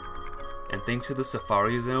before, and thanks to the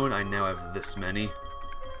Safari Zone, I now have this many.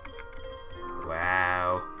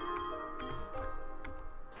 Wow.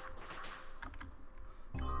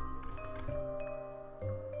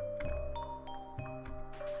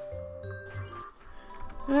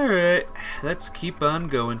 Alright, let's keep on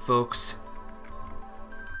going, folks.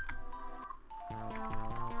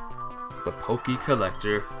 The Poke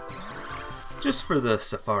Collector. Just for the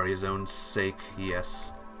Safari Zone's sake,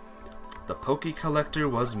 yes. The Poke Collector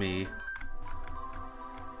was me.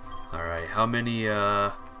 Alright, how many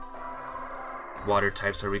water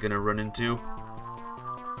types are we gonna run into?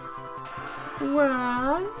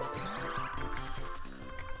 1,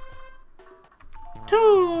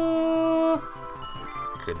 2.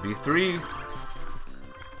 Could be 3.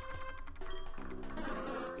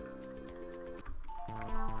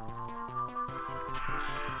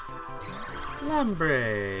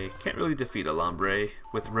 Lombre. Can't really defeat a Lombre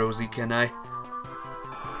with Rosie, can I?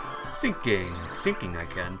 Sinking. Sinking I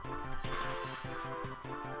can.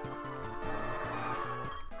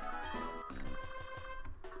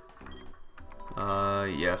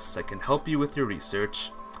 Yes, I can help you with your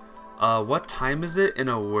research. What time is it in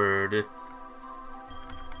a word?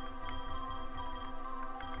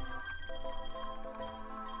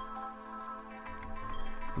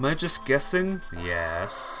 Am I just guessing?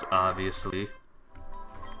 Yes, obviously.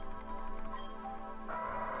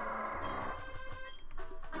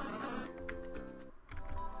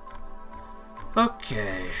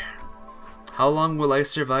 Okay. How long will I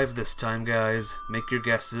survive this time, guys? Make your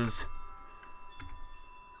guesses.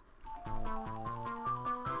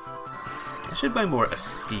 I should buy more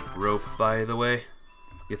escape rope, by the way.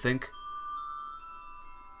 You think?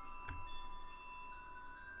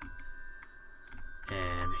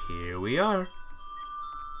 And here we are.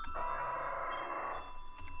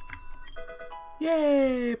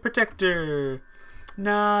 Yay! Protector!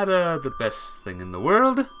 Not the best thing in the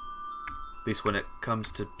world. At least when it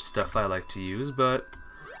comes to stuff I like to use, but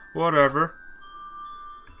whatever.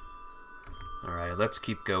 Alright, let's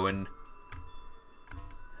keep going.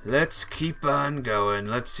 Let's keep on going.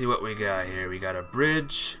 Let's see what we got here. We got a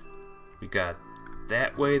bridge. We got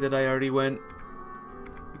that way that I already went.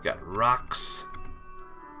 We got rocks.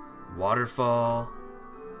 Waterfall.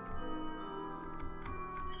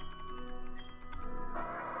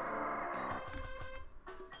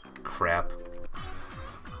 Crap.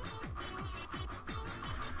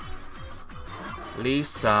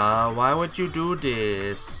 Lisa, why would you do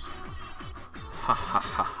this? Ha ha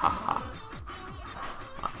ha ha ha.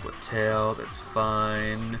 Aqua tail, that's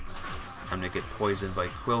fine. Time to get poisoned by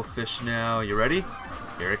Quillfish now. You ready?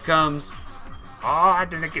 Here it comes. Oh, I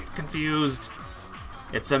didn't get confused.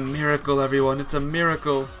 It's a miracle, everyone. It's a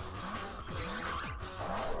miracle.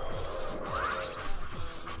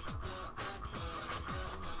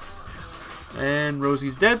 And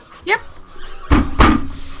Rosie's dead. Yep.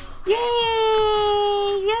 Yay!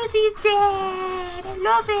 Rosie's dead! I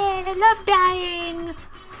love it! I love dying!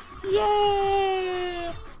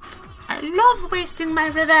 Yay! I love wasting my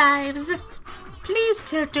revives! Please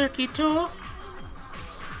kill Turkey too!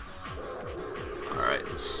 Alright,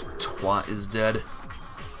 this twat is dead.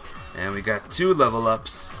 And we got 2 level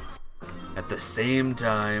ups at the same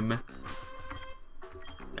time.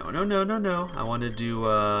 No, no, no, no, no. I want to do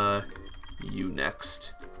you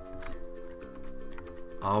next.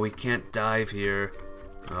 Oh, we can't dive here.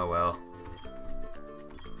 Oh well.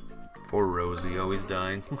 Poor Rosie, always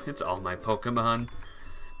dying. It's all my Pokemon.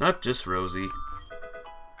 Not just Rosie.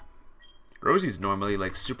 Rosie's normally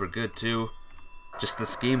like super good too. Just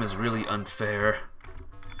this game is really unfair.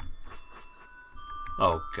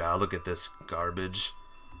 Oh god, look at this garbage.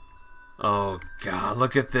 Oh god,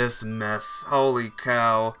 look at this mess. Holy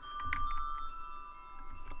cow.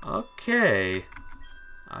 Okay.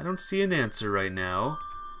 I don't see an answer right now.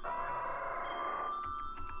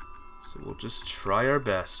 So we'll just try our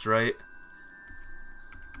best, right?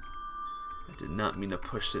 I did not mean to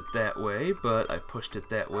push it that way, but I pushed it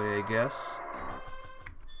that way, I guess.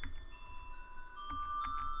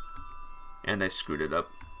 And I screwed it up.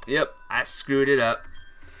 Yep, I screwed it up.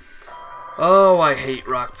 Oh, I hate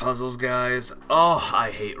rock puzzles, guys. Oh,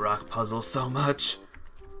 I hate rock puzzles so much.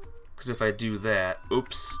 Because if I do that,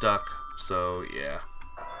 oops, stuck. So, yeah.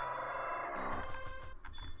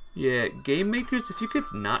 Yeah, game makers, if you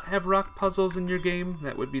could not have rock puzzles in your game,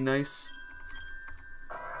 that would be nice.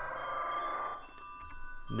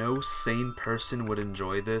 No sane person would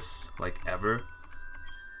enjoy this, like, ever.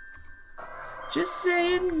 Just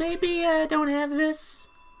saying, maybe I don't have this.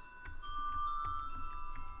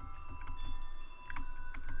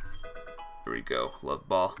 Here we go, love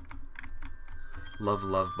ball. Love,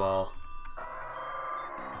 love ball.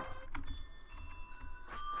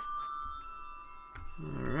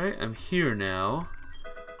 Alright, I'm here now.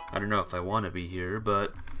 I don't know if I want to be here,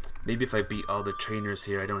 but maybe if I beat all the trainers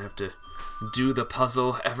here, I don't have to do the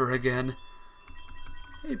puzzle ever again.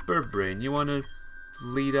 Hey, Birdbrain, you want to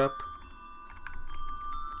lead up?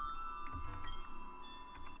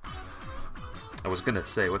 I was gonna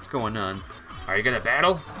say, what's going on? Are you gonna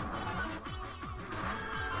battle?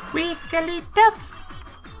 Wiggly tough!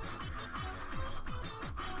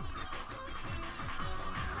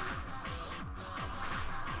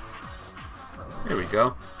 There we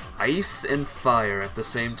go. Ice and fire at the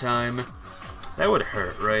same time. That would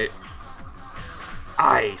hurt, right?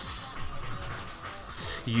 Ice!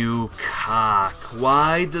 You cock.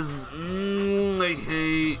 Why does... I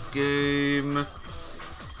hate game.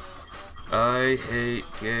 I hate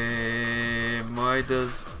game. Why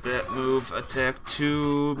does that move attack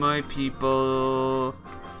to my people?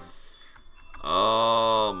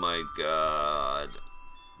 Oh my god.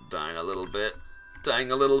 Dying a little bit.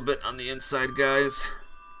 Dying a little bit on the inside, guys.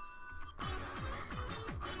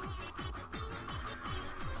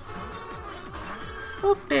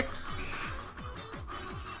 Vulpix.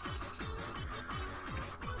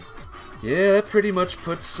 Yeah, that pretty much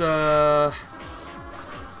puts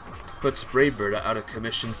Spraybird out of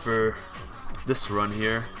commission for this run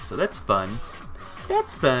here. So that's fun.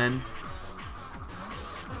 That's fun.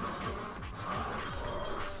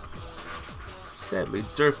 Sadly,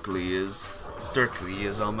 Durkly is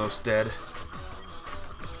almost dead.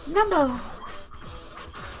 Numbo.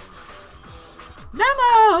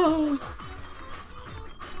 Numbo.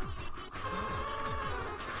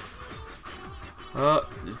 Oh,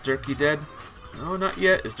 is Durkee dead? No, not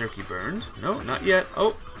yet. Is Durkee burned? No, not yet.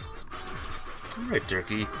 Oh. Alright,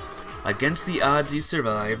 Durkee. Against the odds, you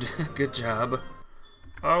survived. Good job.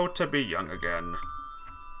 Oh, to be young again.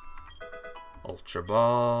 Ultra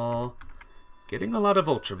Ball. Getting a lot of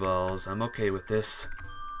Ultra Balls. I'm okay with this.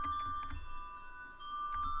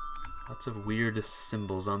 Lots of weird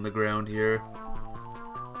symbols on the ground here.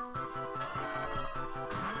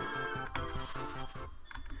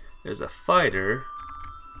 There's a fighter.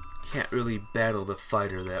 Can't really battle the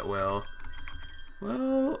fighter that well.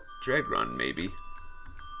 Well, Dragron maybe.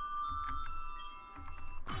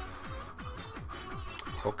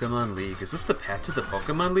 Pokemon League. Is this the path to the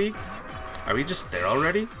Pokemon League? Are we just there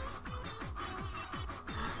already?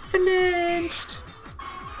 Flinched!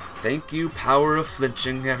 Thank you, power of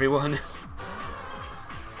flinching, everyone.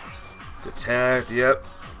 Detect, yep.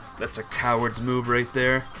 That's a coward's move right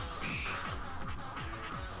there.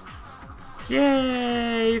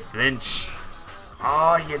 Yay! Flinch!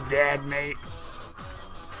 Oh, you're dead, mate.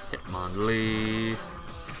 Hitmonlee.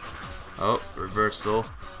 Oh, reversal.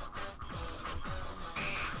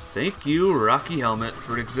 Thank you, Rocky Helmet,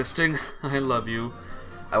 for existing. I love you.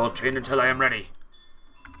 I will train until I am ready.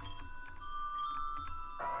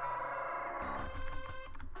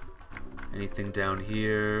 Anything down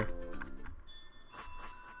here?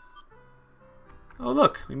 Oh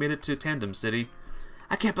look, we made it to Tandem City.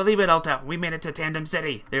 I can't believe it, Alta. We made it to Tandem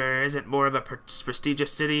City. There isn't more of a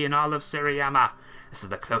prestigious city in all of Suriyama. This is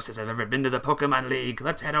the closest I've ever been to the Pokemon League.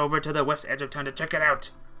 Let's head over to the west edge of town to check it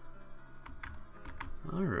out.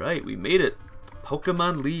 Alright, we made it.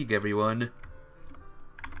 Pokemon League, everyone.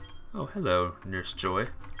 Oh, hello, Nurse Joy.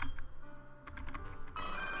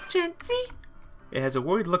 Chansey? It has a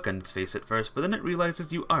worried look on its face at first, but then it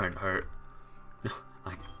realizes you aren't hurt.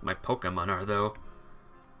 My Pokemon are, though.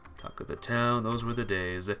 Talk of the town, those were the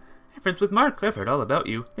days. Hey, friends with Mark, I've heard all about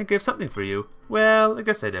you. Think I have something for you. Well, I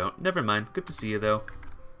guess I don't. Never mind. Good to see you, though.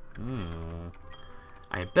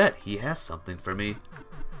 I bet he has something for me.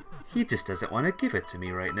 He just doesn't want to give it to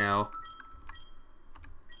me right now.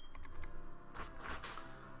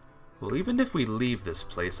 Well, even if we leave this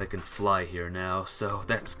place, I can fly here now, so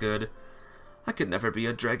that's good. I could never be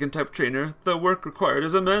a Dragon-type trainer. The work required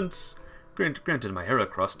is immense. Granted, my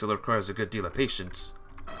Heracross still requires a good deal of patience.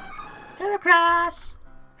 Heracross!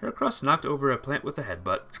 Heracross knocked over a plant with a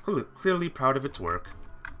headbutt, clearly proud of its work.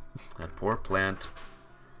 That poor plant.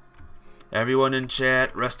 Everyone in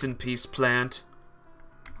chat, rest in peace, plant.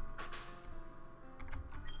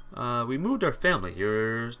 We moved our family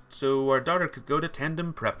here so our daughter could go to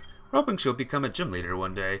Tandem Prep. We're hoping she'll become a gym leader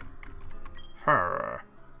one day. Her.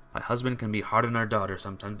 My husband can be hard on our daughter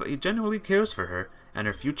sometimes, but he genuinely cares for her and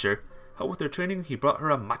her future. Help with her training, he brought her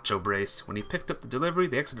a macho brace. When he picked up the delivery,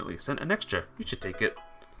 they accidentally sent an extra. You should take it.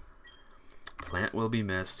 Plant will be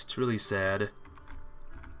missed. It's really sad.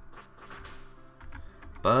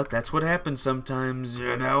 But that's what happens sometimes,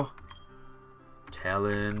 you know.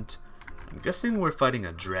 Talent. I'm guessing we're fighting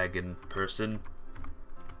a dragon person.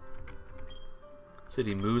 Said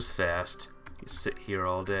he moves fast. You sit here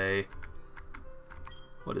all day.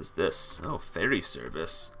 What is this? Oh, ferry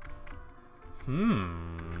service.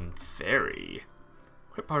 Fairy.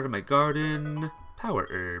 Quite part of my garden. Power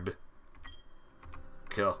herb.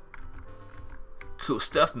 Cool. Cool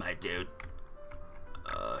stuff, my dude.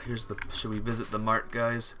 Here's the... Should we visit the mart,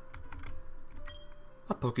 guys?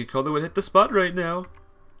 A Pokecola would hit the spot right now.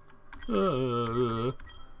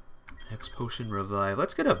 X Potion Revive.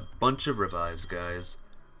 Let's get a bunch of revives, guys.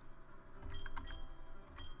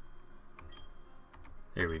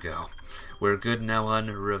 There we go. We're good now on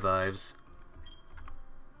revives.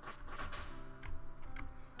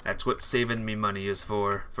 That's what saving me money is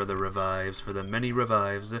for the revives, for the many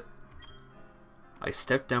revives. I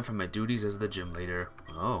stepped down from my duties as the gym leader.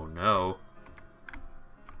 Oh no.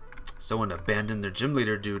 Someone abandoned their gym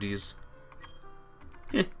leader duties.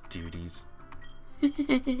 Duties. Hey,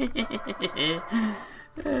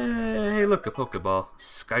 look, a Pokeball.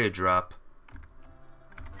 Skydrop.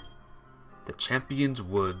 The Champion's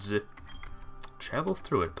Woods. Travel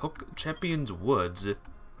through it. Champion's Woods.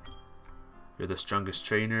 You're the strongest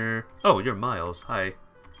trainer. Oh, you're Miles. Hi.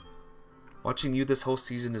 Watching you this whole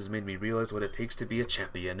season has made me realize what it takes to be a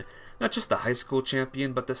champion. Not just the high school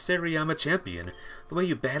champion, but the Suriyama champion. The way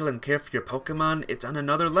you battle and care for your Pokemon, it's on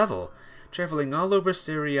another level. Traveling all over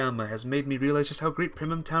Suriyama has made me realize just how great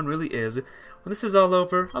Primum Town really is. When this is all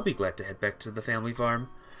over, I'll be glad to head back to the family farm.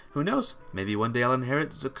 Who knows? Maybe one day I'll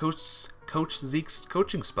inherit Coach Zeke's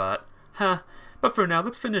coaching spot. Ha! But for now,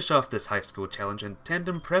 let's finish off this high school challenge, and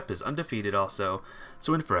Tandem Prep is undefeated also.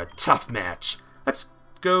 So in for a tough match. Let's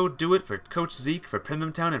go do it for Coach Zeke, for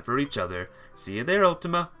Primum Town, and for each other. See you there,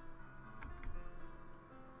 Ultima.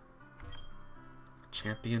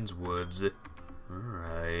 Champion's Woods.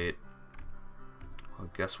 Alright. Well,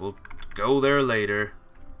 I guess we'll go there later.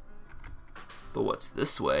 But what's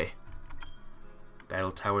this way?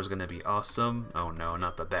 Battle Tower's gonna be awesome. Oh no,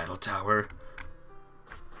 not the Battle Tower.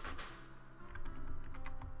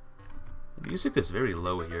 The music is very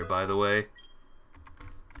low here, by the way.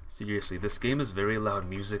 Seriously, this game is very loud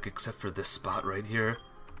music except for this spot right here.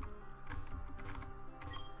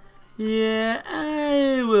 Yeah,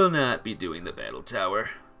 I will not be doing the Battle Tower.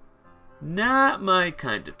 Not my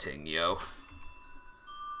kind of ting, yo.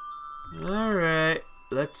 Alright,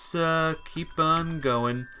 let's keep on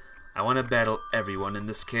going. I want to battle everyone in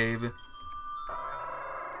this cave.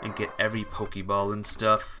 And get every Pokeball and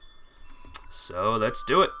stuff. So, let's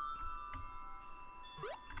do it.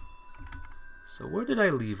 So where did I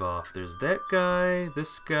leave off? There's that guy,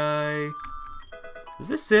 this guy. Is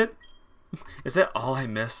this it? Is that all I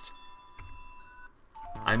missed?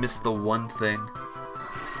 I missed the one thing.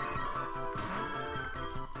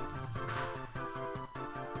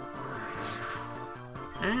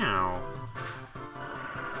 Ow.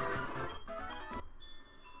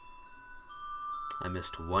 I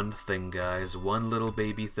missed one thing, guys. One little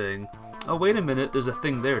baby thing. Oh, wait a minute. There's a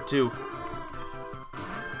thing there, too.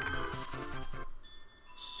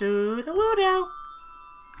 Sudowoodo.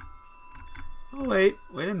 Oh, wait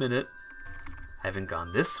a minute. I haven't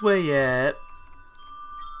gone this way yet.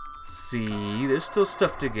 See, there's still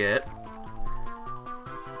stuff to get.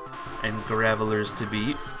 And Gravelers to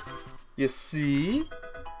beat. You see?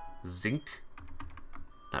 Zinc.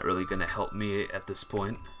 Not really gonna help me at this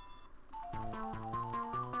point.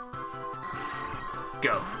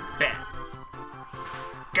 Go back.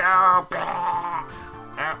 Go back.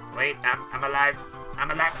 Oh, wait, I'm alive.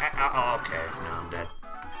 I'm alive. Oh, okay. No, I'm dead.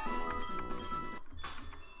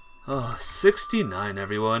 Oh, 69,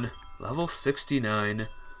 everyone. Level 69.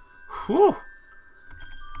 Whew.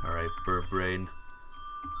 Alright, Birdbrain.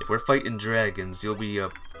 If we're fighting dragons, you'll be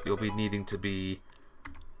needing to be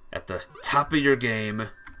at the top of your game.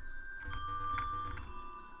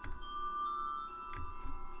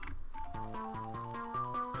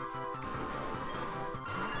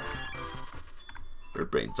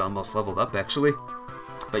 Birdbrain's almost leveled up, actually.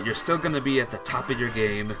 But you're still gonna be at the top of your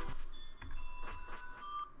game.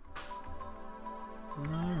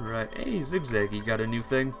 Alright. Hey, Zigzaggy got a new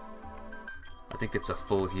thing. I think it's a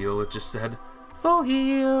full heal, it just said. Full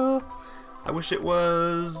heal! I wish it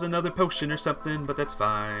was another potion or something, but that's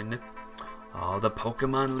fine. Oh, the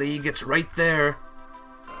Pokemon League, it's right there.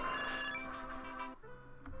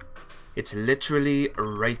 It's literally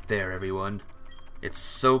right there, everyone. It's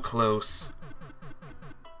so close.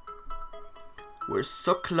 We're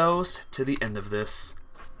so close to the end of this.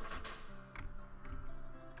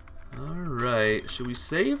 Alright, should we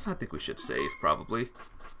save? I think we should save, probably.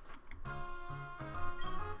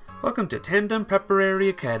 Welcome to Tandem Preparatory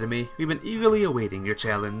Academy. We've been eagerly awaiting your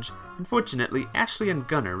challenge. Unfortunately, Ashley and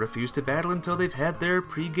Gunnar refuse to battle until they've had their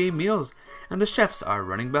pre-game meals, and the chefs are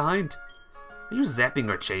running behind. Are you zapping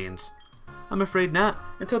our chains? I'm afraid not.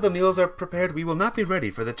 Until the meals are prepared, we will not be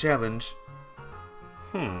ready for the challenge.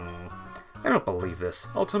 I don't believe this.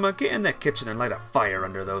 Ultima, get in that kitchen and light a fire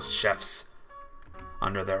under those chefs.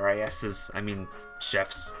 Under their asses. I mean,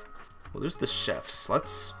 chefs. Well, there's the chefs.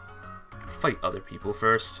 Let's fight other people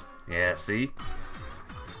first. Yeah, see?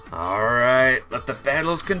 Alright, let the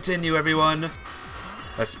battles continue, everyone.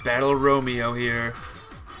 Let's battle Romeo here.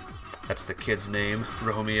 That's the kid's name,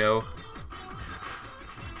 Romeo.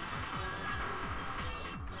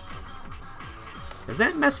 Is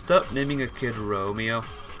that messed up, naming a kid Romeo?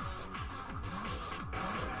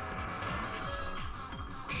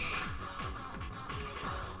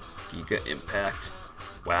 Giga Impact.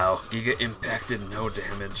 Wow, Giga Impact did no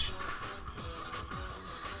damage.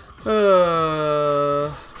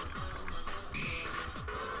 A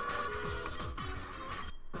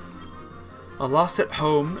loss at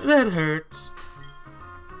home, that hurts.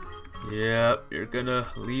 Yep, you're gonna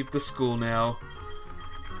leave the school now.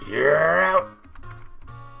 You're out!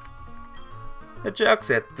 The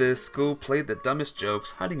jocks at this school played the dumbest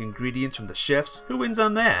jokes, hiding ingredients from the chefs. Who wins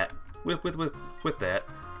on that? With that?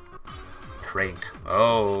 Prank.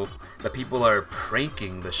 Oh, the people are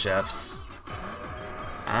pranking the chefs.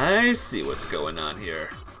 I see what's going on here.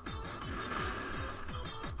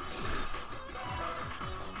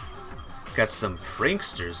 Got some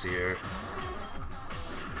pranksters here.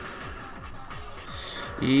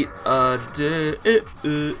 Eat a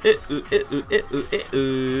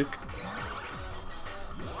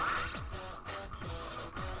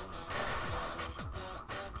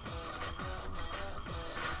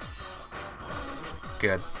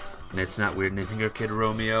Good. And it's not weird naming your kid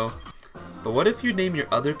Romeo. But what if you name your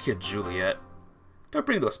other kid Juliet? Don't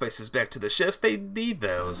bring those spices back to the chefs, they need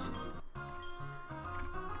those.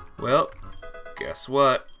 Well, guess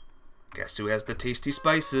what? Guess who has the tasty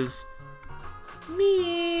spices?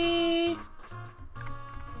 Me.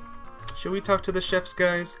 Should we talk to the chefs,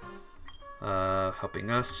 guys?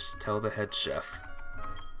 Helping us tell the head chef.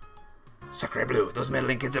 Sacre bleu, those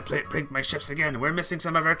meddling kids have pranked my chefs again. We're missing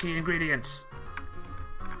some of our key ingredients.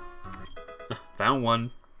 Found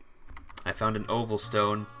one. I found an oval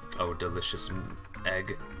stone. Oh, delicious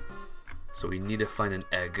egg. So we need to find an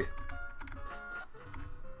egg.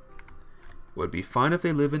 Would be fine if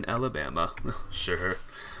they live in Alabama. Sure.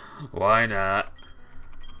 Why not?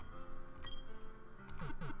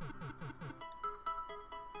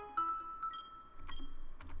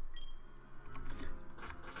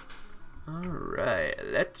 Alright,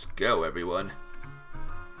 let's go, everyone.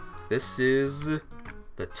 This is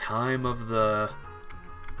the time of the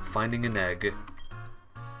finding an egg.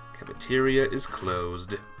 Cafeteria is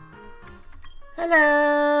closed.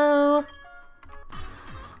 Hello.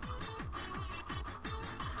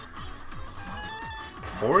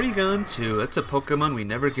 Porygon 2, that's a Pokemon we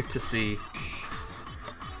never get to see.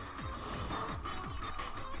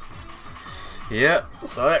 Yep,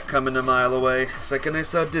 saw that coming a mile away. Second I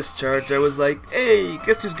saw Discharge, I was like, hey,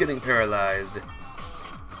 guess who's getting paralyzed?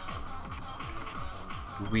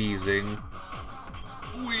 Wheezing.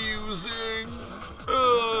 Wheezing.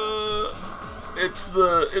 It's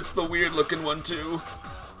the weird looking one too.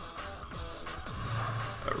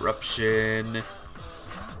 Eruption.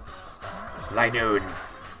 Linoon.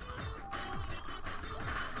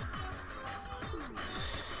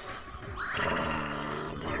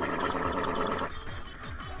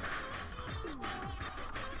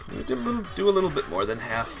 We do a little bit more than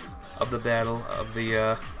half of the battle of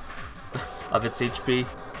the of its HP.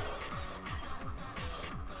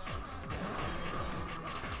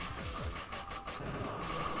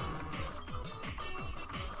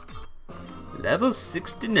 Level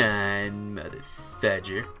 69,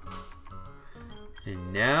 motherfudger.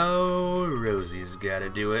 And now Rosie's gotta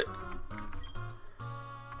do it.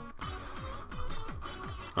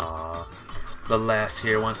 Aw, the lass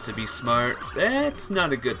here wants to be smart. That's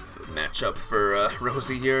not a good matchup for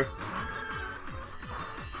Rosie here.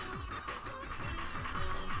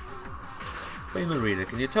 Hey Marina,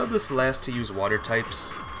 can you tell this lass to use water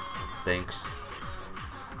types? Thanks.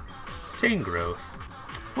 Tangrowth.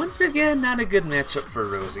 Once again, not a good matchup for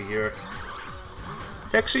Rosie here.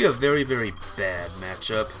 It's actually a very, very bad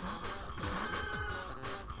matchup.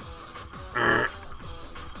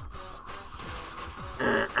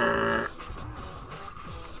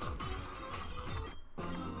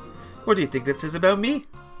 What do you think that says about me?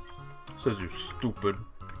 Says you're stupid.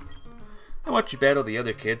 I watch you battle the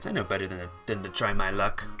other kids. I know better than to try my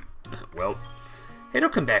luck. Well, hey,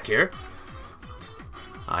 don't come back here.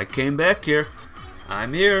 I came back here.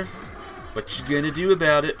 I'm here. What you gonna do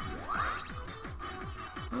about it?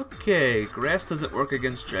 Okay, grass doesn't work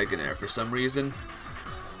against Dragonair for some reason.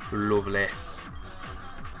 Lovely.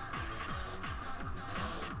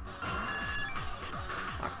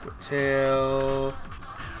 Aqua Tail.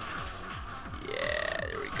 Yeah,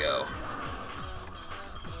 there we go.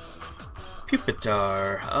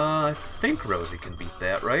 Pupitar. I think Rosie can beat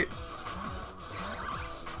that, right?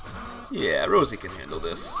 Yeah, Rosie can handle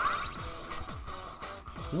this.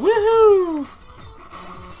 Woohoo!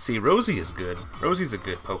 See, Rosie is good. Rosie's a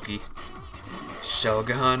good pokey.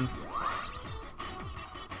 Shelgon.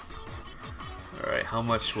 Alright, how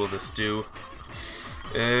much will this do?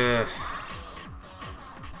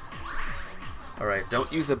 Alright,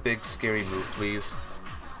 don't use a big scary move, please.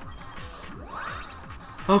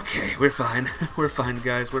 Okay, we're fine. We're fine,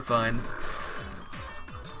 guys, we're fine.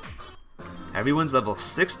 Everyone's level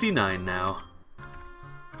 69 now.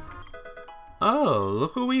 Oh,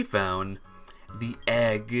 look what we found. The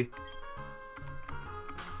egg.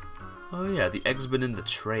 Oh yeah, the egg's been in the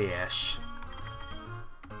trash.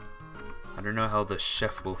 I don't know how the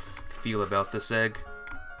chef will feel about this egg.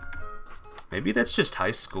 Maybe that's just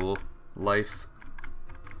high school life.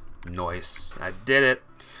 Nice. I did it.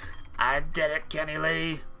 I did it, Kenny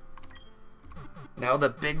Lee. Now the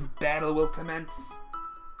big battle will commence.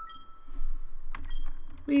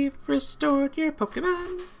 We've restored your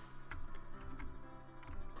Pokemon.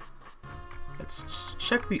 Let's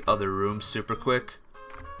check the other rooms super quick.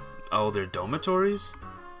 Oh, they're dormitories?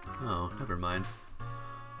 Oh, never mind.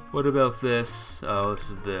 What about this? Oh,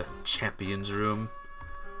 this is the champions room.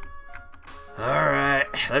 Alright,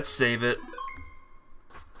 let's save it.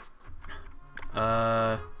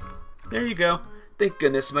 There you go. Thank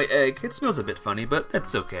goodness my egg. It smells a bit funny, but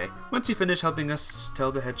that's okay. Once you finish helping us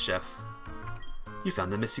tell the head chef. You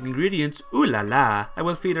found the missing ingredients. Ooh la la! I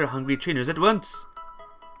will feed our hungry trainers at once.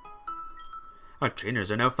 Our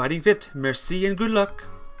trainers are now fighting fit. Merci and good luck.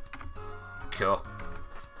 Cool.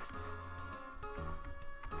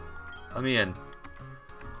 Let me in.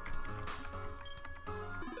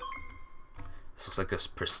 This looks like a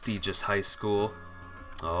prestigious high school.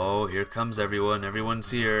 Oh, here comes everyone.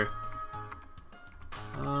 Everyone's here.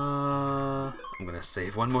 I'm gonna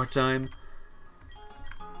save one more time.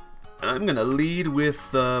 I'm gonna lead with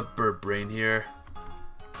Birdbrain here.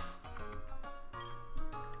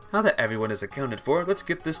 Now that everyone is accounted for, let's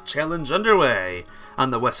get this challenge underway.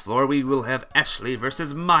 On the west floor, we will have Ashley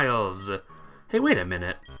versus Miles. Hey, wait a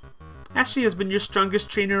minute. Ashley has been your strongest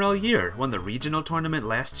trainer all year, won the regional tournament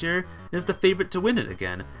last year, and is the favorite to win it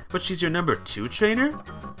again, but she's your number 2 trainer?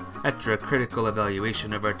 After a critical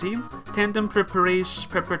evaluation of our team, Tandem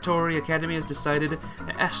Preparatory Academy has decided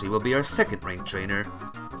that Ashley will be our 2nd ranked trainer.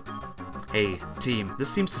 Hey, team, this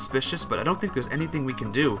seems suspicious, but I don't think there's anything we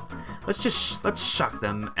can do. Let's shock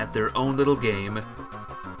them at their own little game.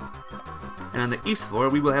 And on the east floor,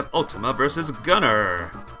 we will have Ultima versus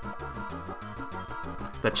Gunner.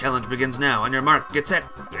 The challenge begins now. On your mark, get set,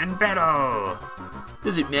 and battle!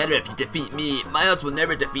 Doesn't matter if you defeat me, Miles will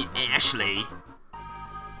never defeat Ashley.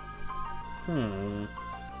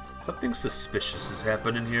 Something suspicious is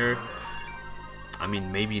happening here. I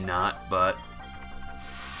mean, maybe not, but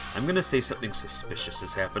I'm gonna say something suspicious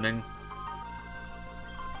is happening.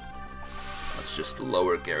 Let's just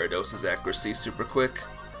lower Gyarados' accuracy super quick.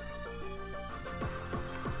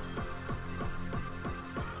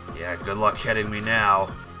 Yeah, good luck hitting me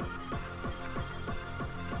now.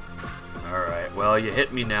 Alright, well, you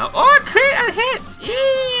hit me now. Oh, crit, a hit!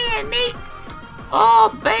 Yeah, mate!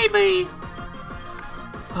 Oh, baby!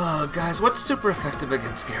 Oh, guys, what's super effective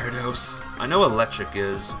against Gyarados? I know Electric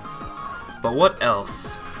is, but what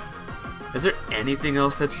else? Is there anything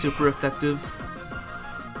else that's super effective?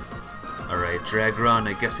 Alright, Dragron,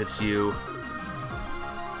 I guess it's you.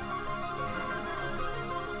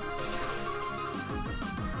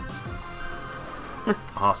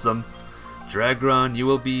 Awesome. Dragron, you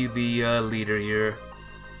will be the leader here.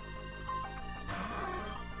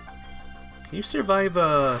 Can you survive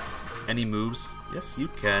any moves? Yes, you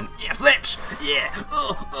can. Yeah, flinch! Yeah!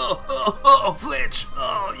 Oh, flinch!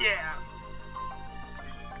 Oh, yeah!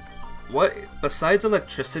 What, besides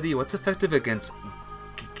electricity, what's effective against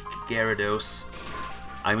Gyarados?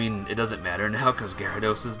 I mean, it doesn't matter now because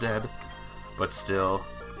Gyarados is dead. But still.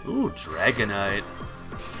 Ooh, Dragonite.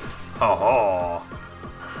 Ho ho!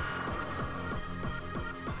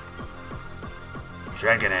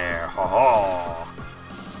 Dragonair, ho ho!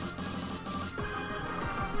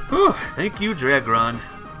 Whew, thank you, Dragron.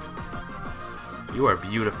 You are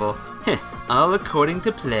beautiful. All according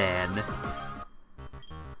to plan.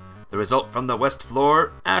 The result from the west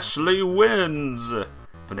floor, Ashley wins!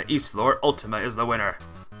 From the east floor, Ultima is the winner.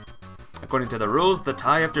 According to the rules, the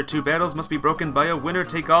tie after 2 battles must be broken by a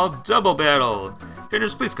winner-take-all double battle.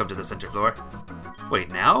 Trainers, please come to the center floor.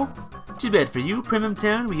 Wait, now? Too bad for you, Primum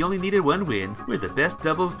Town. We only needed 1 win. We're the best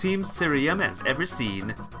doubles team Sirium has ever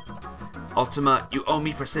seen. Ultima, you owe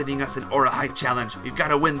me for saving us an Aura High challenge. We've got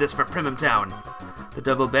to win this for Primum Town. The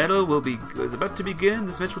double battle is about to begin.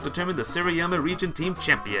 This match will determine the Siriyama region team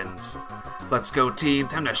champions. Let's go, team.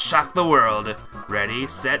 Time to shock the world. Ready,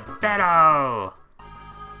 set, battle!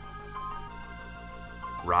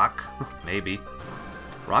 Rock? Maybe.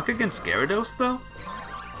 Rock against Gyarados, though?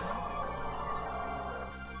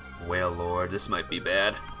 Well, Lord, this might be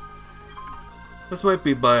bad. This might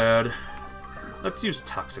be bad. Let's use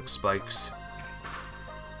Toxic Spikes.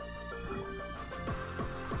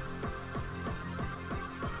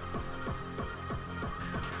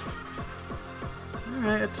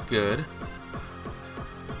 Alright, that's good.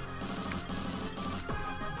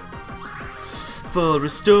 Full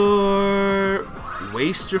restore!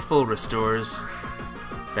 Waste your full restores.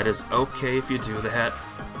 That is okay if you do that.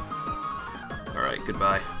 Alright,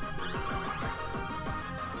 goodbye.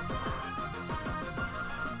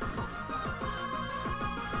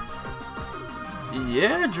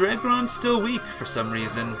 Yeah, Dragron's still weak for some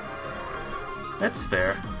reason. That's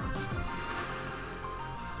fair.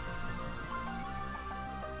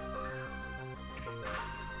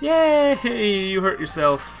 Yay! You hurt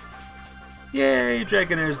yourself. Yay!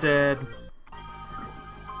 Dragonair's dead.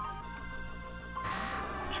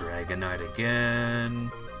 Dragonite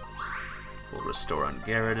again. Full restore on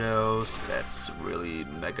Gyarados. That's really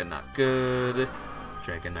mega not good.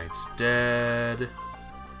 Dragonite's dead.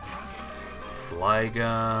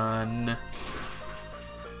 Flygon.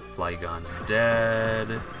 Flygon's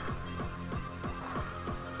dead.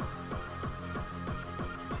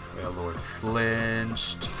 Wailord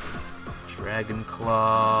flinched. Dragon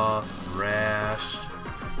Claw. Rash.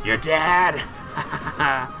 You're dead!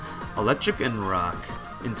 Electric and Rock.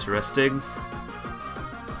 Interesting.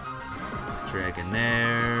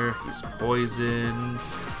 Dragonair, he's poison.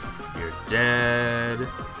 You're dead.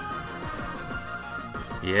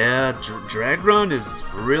 Yeah, Dragron is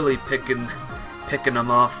really picking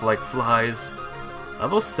them off like flies.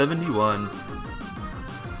 Level 71.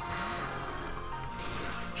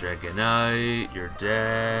 Dragonite, you're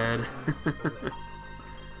dead.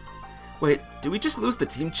 Wait, did we just lose the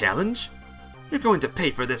team challenge? You're going to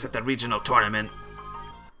pay for this at the regional tournament.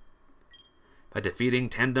 By defeating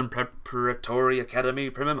Tandem Preparatory Academy,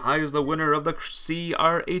 Primum High is the winner of the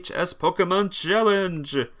CRHS Pokemon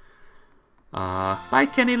Challenge. Bye,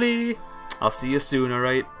 Kenny Lee. I'll see you soon,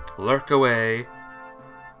 alright? Lurk away.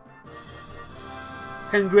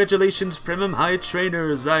 Congratulations, Primum High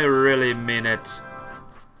trainers. I really mean it.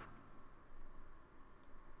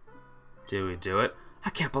 Do we do it? I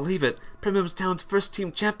can't believe it. Primum's Town's first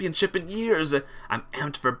team championship in years. I'm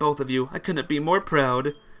amped for both of you. I couldn't be more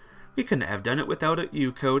proud. We couldn't have done it without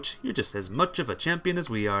you, Coach. You're just as much of a champion as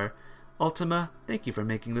we are. Ultima, thank you for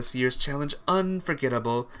making this year's challenge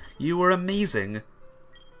unforgettable. You were amazing.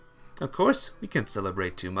 Of course, we can't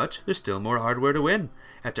celebrate too much. There's still more hardware to win.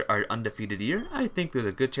 After our undefeated year, I think there's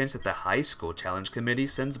a good chance that the High School Challenge Committee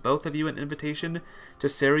sends both of you an invitation to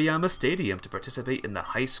Sariyama Stadium to participate in the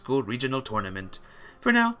High School Regional Tournament.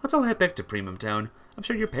 For now, let's all head back to Primum Town. I'm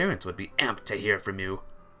sure your parents would be amped to hear from you.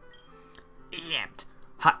 Amped?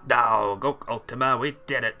 Hot dog, Ultima, we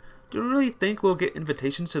did it. Do you really think we'll get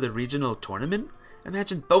invitations to the regional tournament?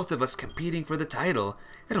 Imagine both of us competing for the title.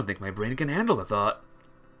 I don't think my brain can handle the thought.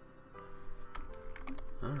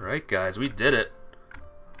 Alright guys, we did it.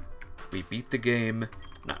 We beat the game.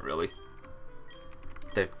 Not really.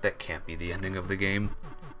 That can't be the ending of the game.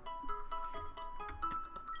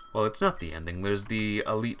 Well, it's not the ending. There's the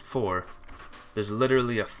Elite Four. There's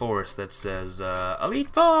literally a forest that says,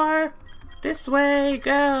 Elite Four! This way,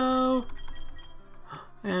 go!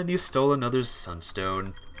 And you stole another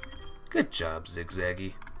Sunstone. Good job,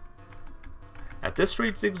 Zigzaggy. At this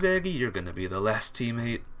rate, Zigzaggy, you're gonna be the last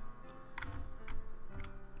teammate.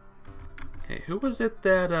 Hey, who was it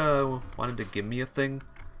that wanted to give me a thing?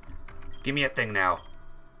 Give me a thing now.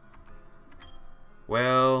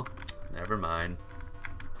 Well, never mind.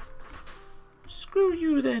 Screw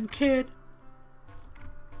you then, kid.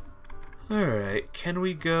 Alright, can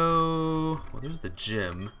we go... Well, there's the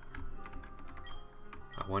gym.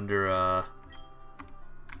 I wonder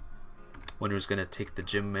who's gonna take the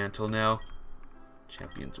gym mantle now.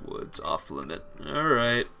 Champions Woods, off limit.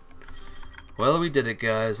 Alright. Well, we did it,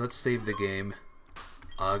 guys. Let's save the game.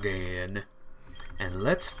 Again. And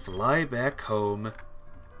let's fly back home.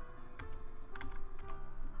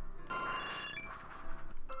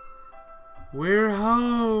 We're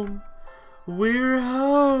home. We're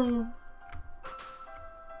home.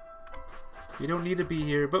 We don't need to be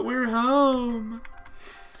here, but we're home.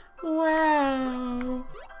 Wow.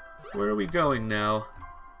 Where are we going now?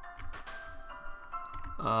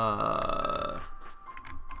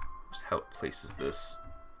 What place is this?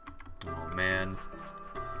 Oh man.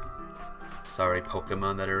 Sorry,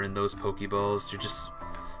 Pokemon that are in those Pokeballs. You're just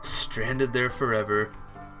stranded there forever.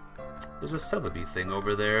 There's a Celebi thing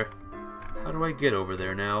over there. How do I get over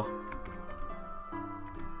there now?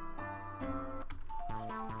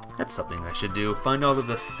 That's something I should do. Find all of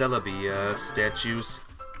the Celebi statues.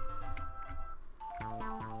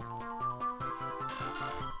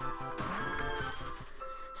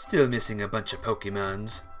 Still missing a bunch of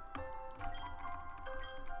Pokemons.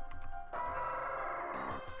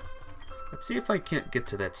 Let's see if I can't get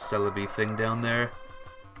to that Celebi thing down there.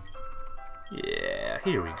 Yeah,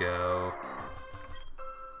 here we go.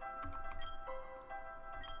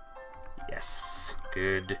 Yes,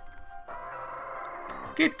 good.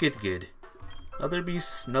 Good. Another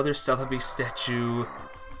beast, another Celebi statue.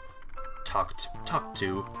 Talk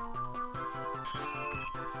to.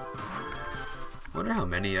 Wonder how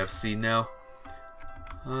many I've seen now.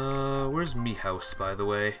 Where's Meowhouse, by the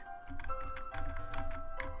way?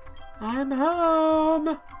 I'm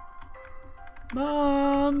home!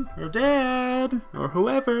 Mom, or Dad, or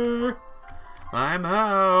whoever. I'm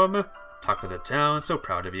home. Talk of the town, so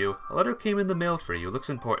proud of you. A letter came in the mail for you, looks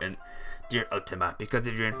important. Dear Ultima, because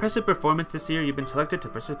of your impressive performance this year, you've been selected to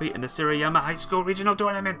participate in the Sariyama High School Regional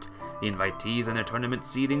Tournament. The invitees and their tournament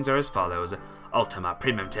seedings are as follows. Ultima,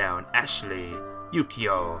 Primum Town, Ashley,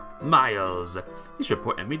 Yukio, Miles. Please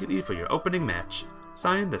report immediately for your opening match.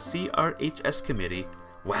 Signed, the CRHS Committee.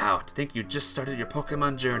 Wow, to think you just started your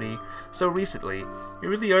Pokemon journey so recently. You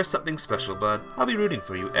really are something special, bud. I'll be rooting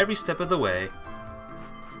for you every step of the way.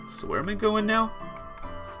 So where am I going now?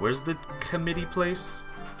 Where's the committee place?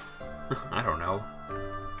 I don't know.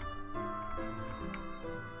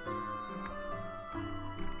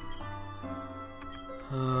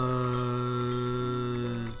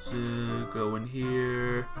 Go in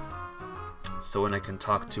here. Someone I can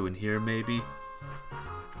talk to in here, maybe?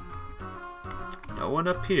 No one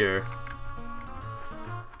up here.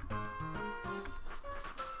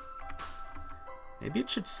 Maybe it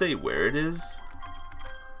should say where it is.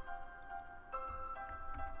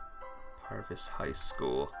 Parvis High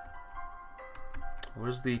School.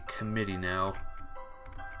 Where's the committee now?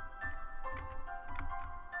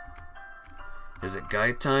 Is it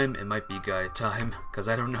guide time? It might be guide time, because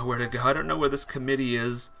I don't know where to go. I don't know where this committee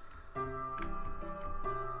is.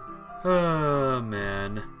 Oh,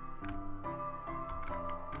 man.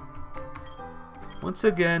 Once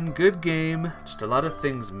again, good game. Just a lot of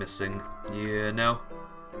things missing. You know?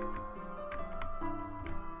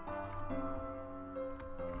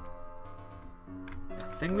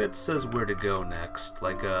 A thing that says where to go next,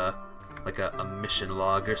 like a mission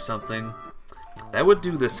log or something. That would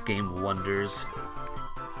do this game wonders.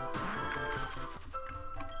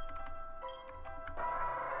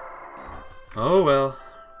 Oh well.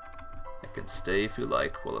 I can stay if you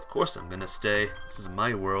like. Well, of course I'm gonna stay. This is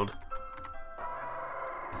my world.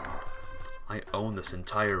 I own this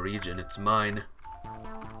entire region. It's mine.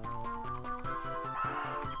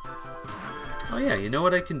 Oh yeah, you know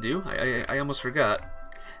what I can do? I almost forgot.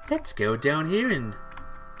 Let's go down here and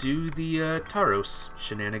do the Taros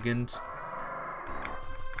shenanigans.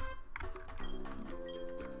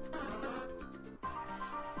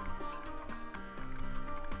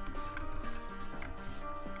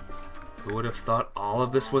 Who would have thought all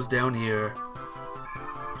of this was down here?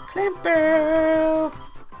 Clamperl!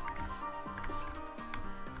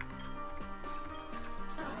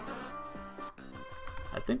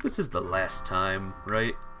 I think this is the last time,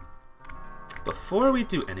 right? Before we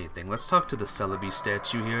do anything, let's talk to the Celebi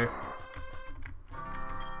statue here.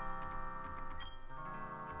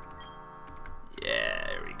 Yeah,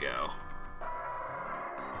 there we go.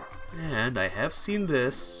 And I have seen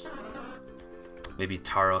this. Maybe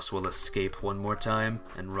Taros will escape one more time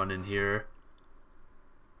and run in here.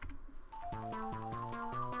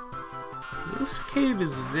 This cave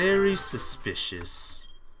is very suspicious.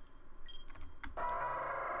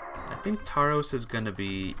 I think Taros is gonna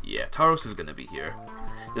be... yeah, Taros is gonna be here.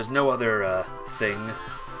 There's no other thing.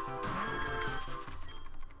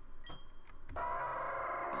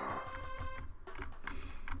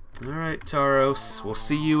 Alright, Taros. We'll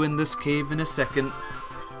see you in this cave in a second.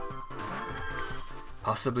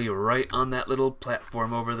 Possibly right on that little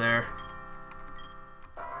platform over there.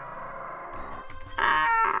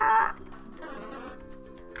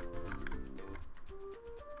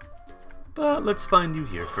 But let's find you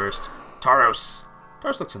here first. Taros!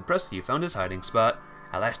 Taros looks impressed you found his hiding spot.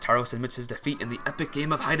 At last Taros admits his defeat in the epic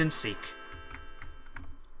game of hide and seek.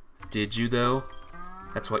 Did you though?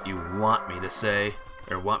 That's what you want me to say,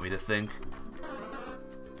 or want me to think.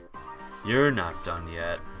 You're not done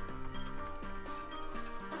yet.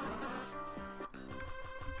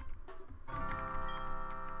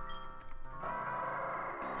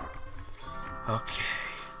 Okay,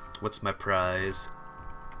 what's my prize?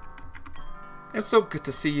 It's so good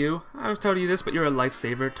to see you. I've told you this, but you're a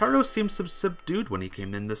lifesaver. Taros seems subdued when he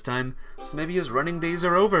came in this time, so maybe his running days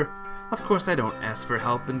are over. Of course I don't ask for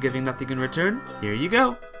help and giving nothing in return. Here you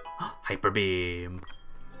go. Hyper Beam.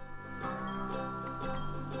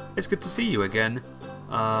 It's good to see you again.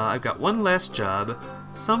 I've got one last job.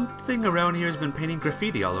 Something around here has been painting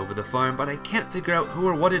graffiti all over the farm, but I can't figure out who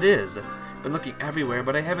or what it is. Been looking everywhere,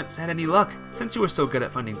 but I haven't had any luck. Since you were so good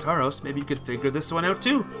at finding Taros, maybe you could figure this one out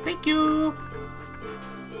too. Thank you!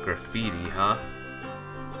 Graffiti, huh?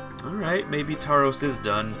 Alright, maybe Taros is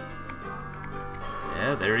done.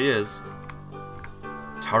 Yeah, there he is.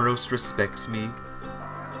 Taros respects me.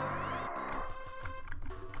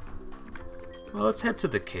 Well, let's head to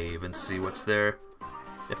the cave and see what's there.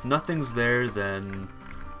 If nothing's there, then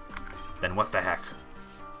what the heck?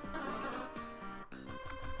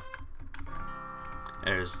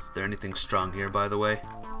 Is there anything strong here, by the way?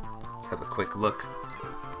 Let's have a quick look.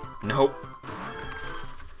 Nope.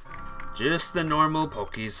 Just the normal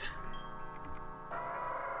pokies.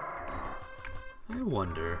 I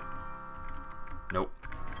wonder. Nope.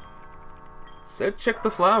 Said check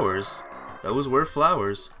the flowers. Those were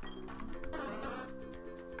flowers.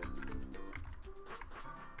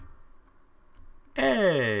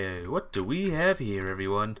 Hey, what do we have here,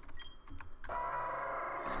 everyone?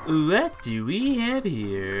 What do we have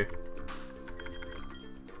here?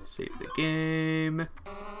 Save the game.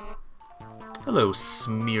 Hello,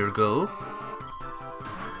 Smeargle.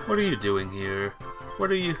 What are you doing here? What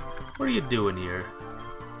are you doing here?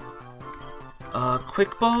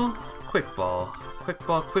 Quick ball? Quick ball. Quick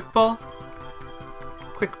ball, quick ball?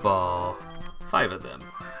 quick ball. 5 of them.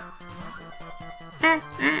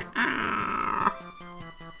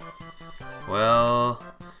 Well,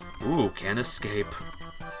 ooh, can't escape.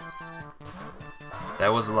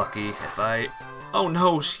 That was lucky. If I... Oh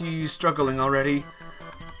no, she's struggling already.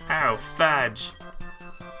 Ow, fudge.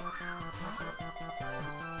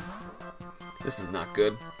 This is not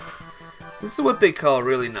good. This is what they call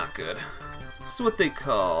really not good. This is what they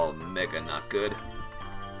call mega not good.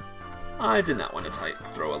 I did not want to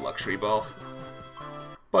throw a luxury ball,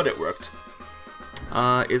 but it worked.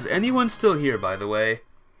 Is anyone still here, by the way?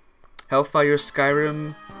 Hellfire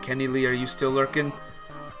Skyrim, Kenny Lee, are you still lurking?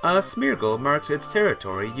 Smeargle marks its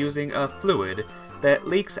territory using a fluid that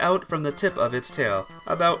leaks out from the tip of its tail.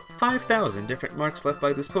 About 5,000 different marks left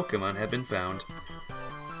by this Pokemon have been found.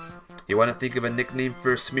 You want to think of a nickname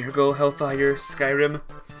for Smeargle, Hellfire Skyrim?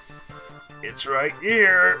 It's right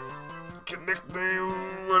here. You can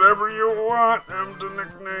nickname whatever you want him to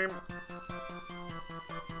nickname.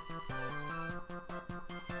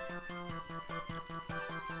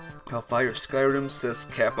 Hellfire Skyrim, says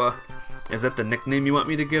Kappa. Is that the nickname you want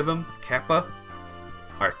me to give him? Kappa?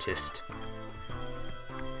 Artist.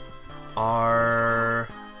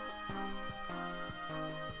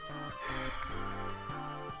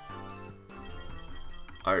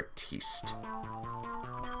 Artiste.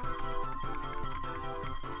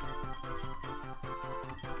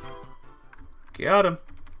 Got him.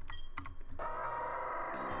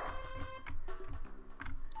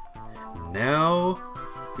 Now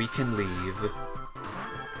we can leave.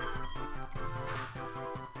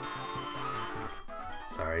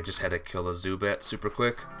 Sorry, I just had to kill a Zubat super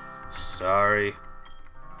quick. Sorry.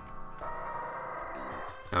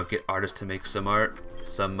 Now get artists to make some art.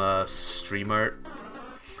 Some stream art.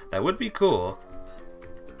 That would be cool.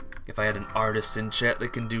 If I had an artist in chat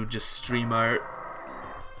that can do just stream art.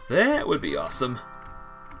 That would be awesome.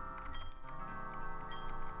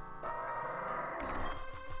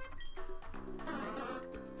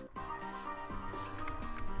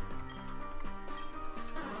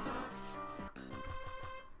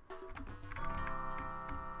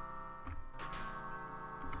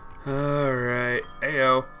 Alright,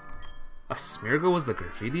 ayo. A Smeargle was the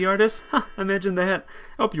graffiti artist? Huh, imagine that.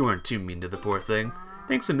 I hope you weren't too mean to the poor thing.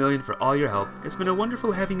 Thanks a million for all your help. It's been a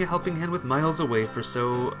wonderful having a helping hand with Miles away for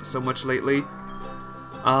so much lately.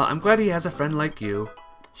 I'm glad he has a friend like you.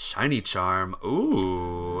 Shiny Charm.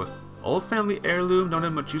 Ooh. Old family heirloom, don't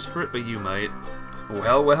have much use for it, but you might.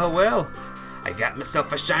 Well, well, well. I got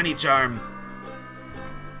myself a Shiny Charm.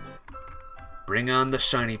 Bring on the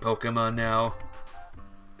shiny Pokemon now.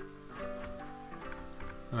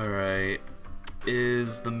 Alright.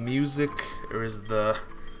 Is the music, or is the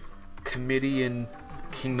committee in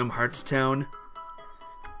Kingdom Hearts Town?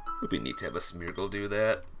 Would be neat to have a Smeargle do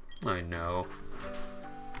that. I know.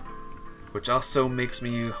 Which also makes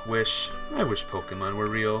me wish, I wish Pokemon were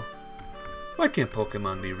real. Why can't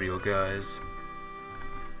Pokemon be real, guys?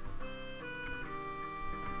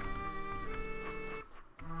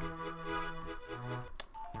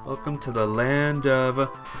 Welcome to the land of...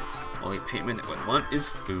 Only payment it would want is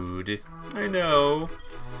food. I know.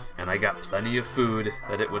 And I got plenty of food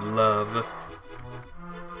that it would love.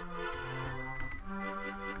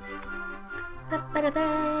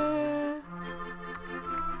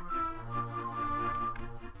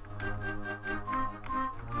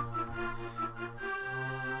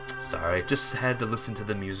 Sorry, just had to listen to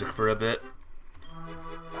the music for a bit.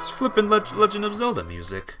 It's flippin' Legend of Zelda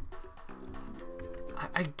music.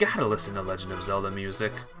 I gotta listen to Legend of Zelda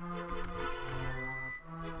music.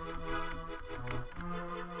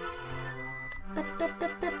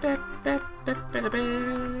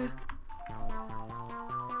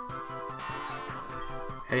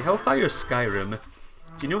 Hey, Hellfire Skyrim,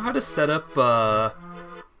 do you know how to set up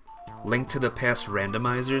Link to the Past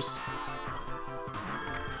randomizers?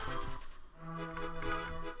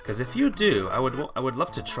 Because if you do, I would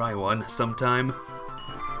love to try one sometime.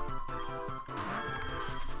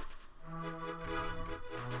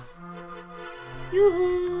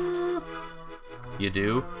 Yoo-hoo! You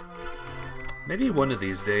do? Maybe one of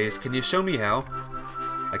these days. Can you show me how?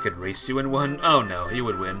 I could race you in one? Oh no, you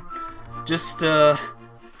would win. Just, I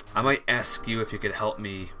might ask you if you could help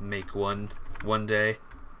me make one day.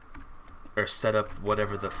 Or set up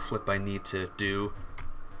whatever the flip I need to do.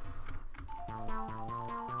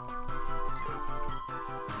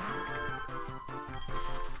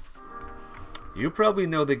 You probably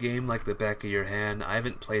know the game like the back of your hand. I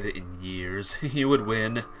haven't played it in years. You would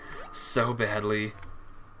win so badly.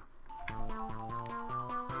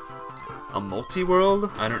 A multi-world?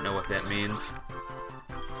 I don't know what that means.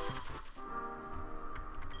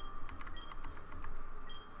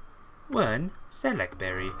 1 Select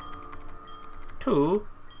Berry. 2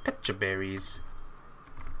 Pecha Berries.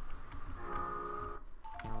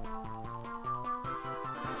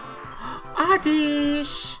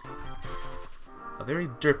 Oddish! A very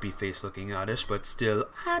derpy face looking Oddish, but still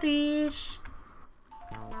Oddish!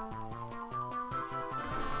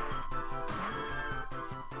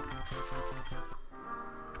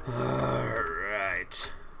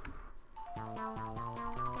 Alright.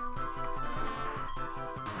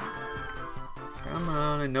 Come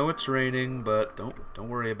on, I know it's raining, but don't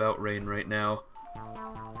worry about rain right now.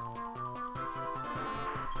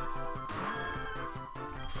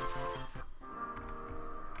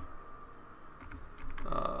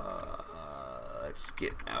 Let's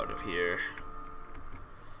get out of here.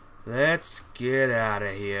 Let's get out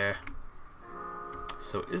of here.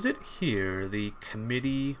 So is it here, the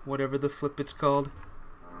committee, whatever the flip it's called?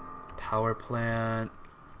 Power plant.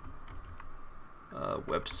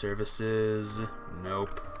 Web services.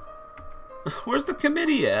 Nope. Where's the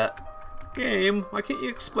committee at? Game, why can't you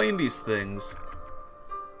explain these things?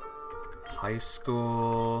 High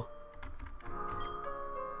school.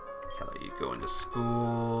 How about you go into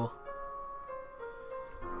school?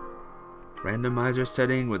 Randomizer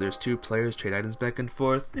setting where there's 2 players trade items back and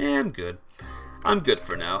forth. I'm good. I'm good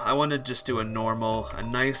for now. I want to just do a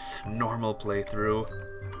nice normal playthrough.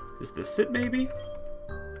 Is this it maybe?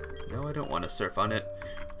 No, I don't want to surf on it.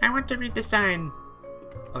 I want to read the sign.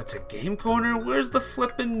 Oh, it's a game corner? Where's the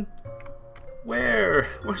flippin'...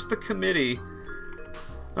 Where's the committee?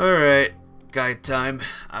 Alright, guide time.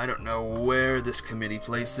 I don't know where this committee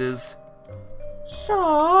place is.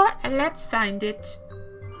 So, let's find it.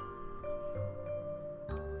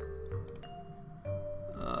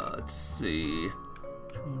 Let's see.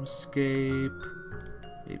 Dreamscape.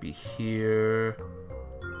 Maybe here.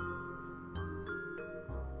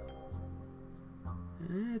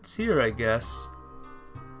 It's here, I guess.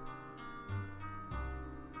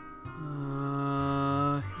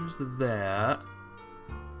 Here's that.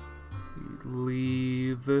 We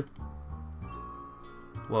leave.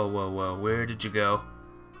 Whoa. Where did you go?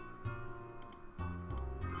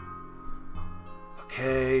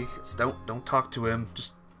 Okay, don't talk to him.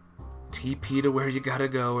 Just TP to where you gotta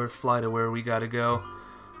go, or fly to where we gotta go.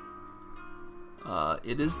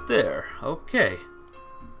 It is there. Okay.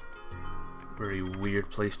 Very weird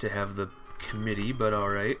place to have the committee, but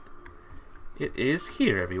alright. It is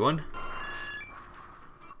here, everyone.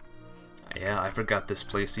 Yeah, I forgot this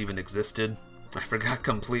place even existed. I forgot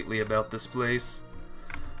completely about this place.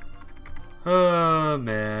 Oh,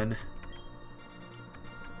 man.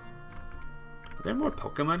 Are there more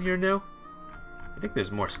Pokemon here now? I think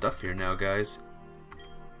there's more stuff here now, guys.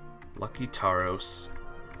 Lucky Tauros.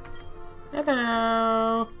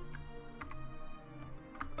 Hello.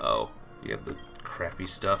 Oh, you have the crappy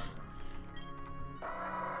stuff.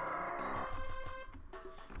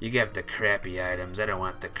 You get the crappy items. I don't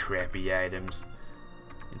want the crappy items.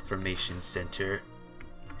 Information Center.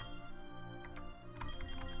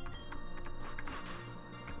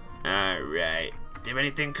 Alright. Do you have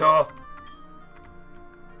anything cool?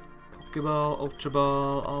 Pokeball, Ultra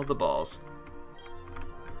Ball, all the balls.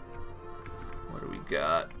 What do we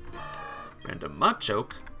got? Random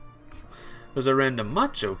Machoke. There's a random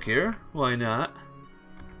Machoke here. Why not?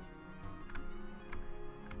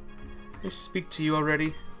 Did I speak to you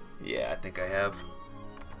already? Yeah, I think I have.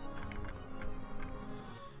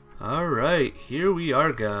 Alright, here we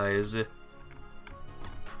are, guys.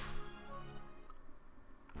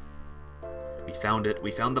 We found it.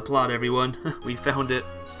 We found the plot, everyone. We found it.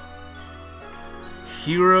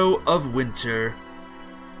 Hero of Winter.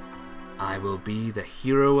 I will be the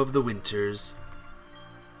hero of the winters.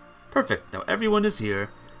 Perfect. Now everyone is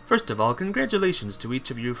here. First of all, congratulations to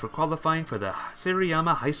each of you for qualifying for the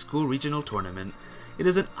Sariyama High School Regional Tournament. It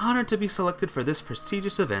is an honor to be selected for this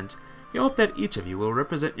prestigious event. We hope that each of you will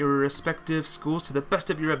represent your respective schools to the best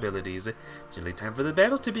of your abilities. It's nearly time for the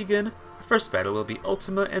battles to begin. Our first battle will be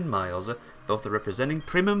Ultima and Miles. Both are representing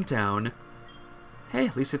Primum Town. Hey,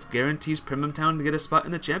 at least it guarantees Primum Town to get a spot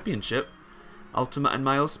in the championship. Ultima and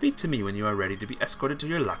Miles, speak to me when you are ready to be escorted to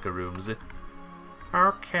your locker rooms.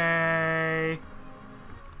 Okay.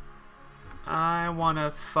 I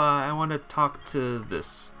wanna talk to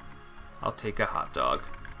this. I'll take a hot dog.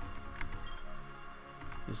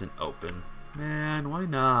 Isn't open. Man, why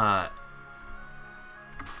not?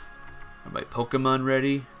 Are my Pokemon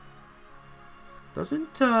ready?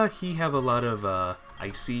 Doesn't he have a lot of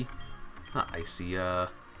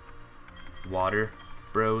water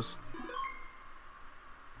bros?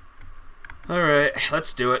 Alright,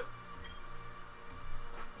 let's do it.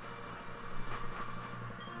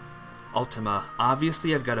 Ultima,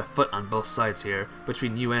 obviously I've got a foot on both sides here,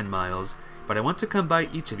 between you and Miles, but I want to come by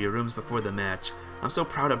each of your rooms before the match. I'm so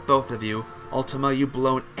proud of both of you. Ultima, you've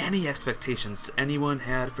blown any expectations anyone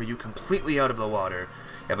had for you completely out of the water.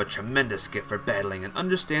 You have a tremendous gift for battling and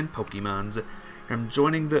understand Pokemons. From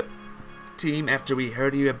joining the team after we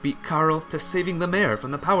heard you had beat Carl, to saving the mayor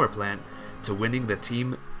from the power plant, to winning the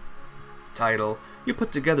team title, you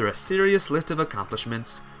put together a serious list of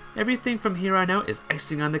accomplishments. Everything from here on out is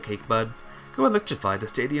icing on the cake, bud. Go electrify the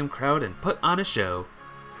stadium crowd and put on a show.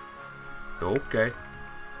 Okay.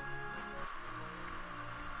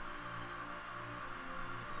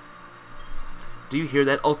 Do you hear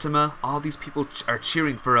that, Ultima? All these people are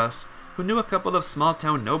cheering for us. Who knew a couple of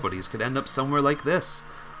small-town nobodies could end up somewhere like this?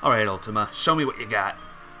 Alright, Ultima, show me what you got.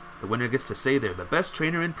 The winner gets to say they're the best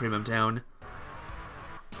trainer in Primum Town.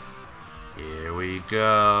 Here we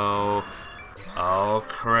go. Oh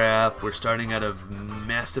crap, we're starting at a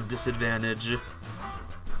massive disadvantage.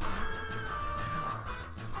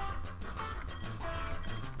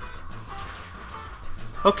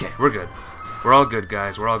 Okay, we're good. We're all good,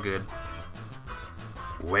 guys, we're all good.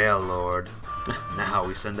 Well, Lord. Now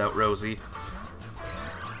we send out Rosie.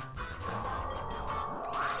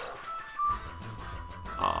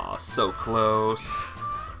 Aw, so close.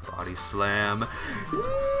 Body slam.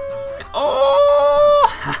 Oh!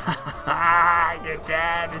 You're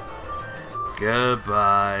dead.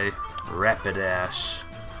 Goodbye, Rapidash.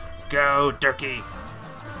 Go, Durkee.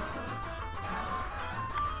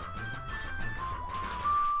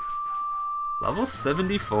 Level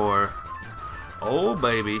 74. Oh,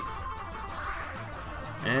 baby.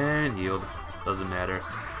 And healed. Doesn't matter.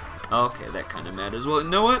 Okay, that kind of matters. Well, you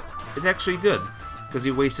know what? It's actually good. Because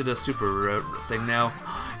you wasted a super thing now.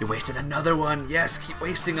 You wasted another one. Yes, keep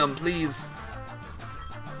wasting them, please.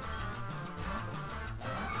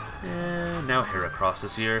 And now Heracross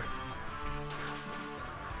is here.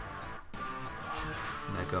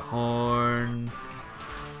 Mega Horn.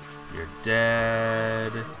 You're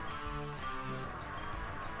dead.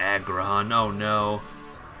 Aggron, oh no.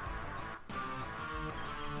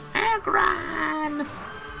 Aggron!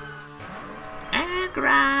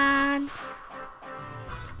 Aggron!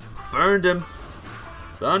 Burned him.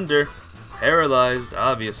 Thunder. Paralyzed,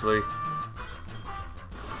 obviously.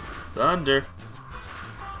 Thunder.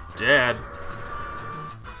 Dead.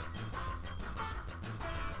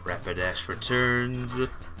 Rapidash returns.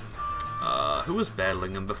 Who was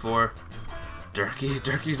battling him before? Durkee?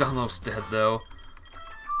 Durkee's almost dead, though.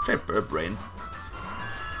 Try Bird Brain.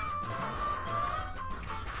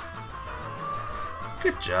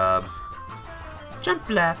 Good job. Jump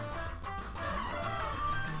left.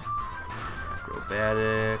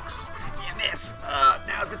 Acrobatics. You miss.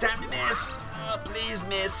 Now's the time to miss. Please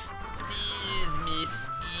miss. Please miss.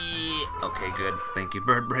 Yeah. Okay, good. Thank you,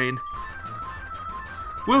 Bird Brain.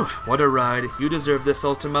 Woo, what a ride. You deserve this,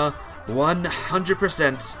 Ultima.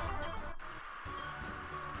 100%.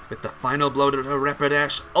 With the final blow to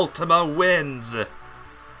Rapidash, Ultima wins!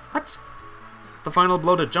 What? The final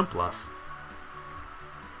blow to Jumpluff.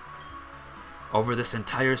 Over this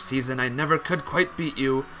entire season, I never could quite beat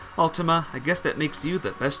you. Ultima, I guess that makes you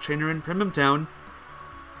the best trainer in Primum Town.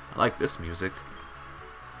 I like this music.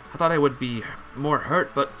 I thought I would be more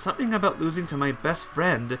hurt, but something about losing to my best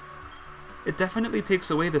friend. It definitely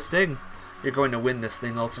takes away the sting. You're going to win this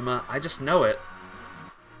thing, Ultima. I just know it.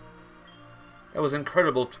 That was an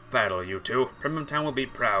incredible battle, you two. Primum Town will be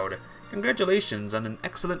proud. Congratulations on an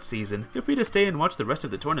excellent season. Feel free to stay and watch the rest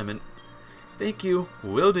of the tournament. Thank you.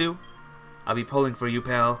 Will do. I'll be pulling for you,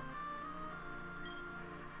 pal.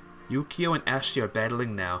 Yukio and Ashley are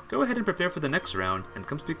battling now. Go ahead and prepare for the next round, and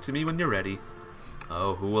come speak to me when you're ready.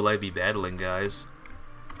 Oh, who will I be battling, guys?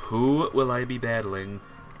 Who will I be battling?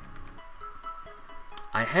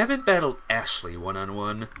 I haven't battled Ashley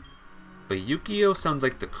one-on-one, but Yukio sounds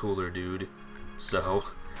like the cooler dude. So,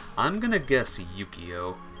 I'm gonna guess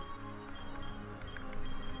Yukio.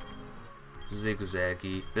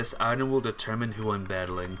 Zigzaggy. This item will determine who I'm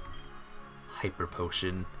battling. Hyper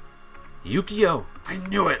Potion. Yukio! I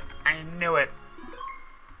knew it! I knew it!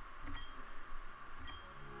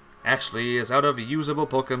 Ashley is out of usable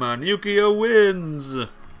Pokemon. Yukio wins!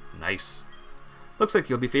 Nice. Looks like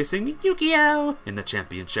you'll be facing Yukio in the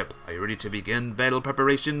championship. Are you ready to begin battle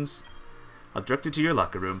preparations? I'll direct you to your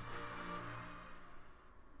locker room.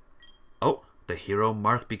 Oh, the hero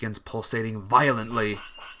mark begins pulsating violently.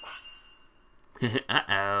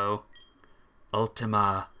 Uh-oh.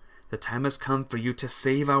 Ultima, the time has come for you to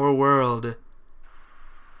save our world.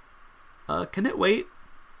 Can it wait?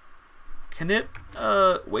 Can it,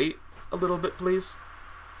 wait a little bit, please?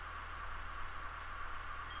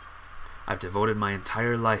 I've devoted my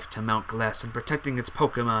entire life to Mount Glass and protecting its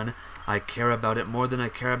Pokemon. I care about it more than I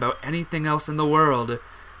care about anything else in the world.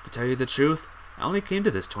 To tell you the truth, I only came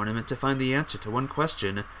to this tournament to find the answer to one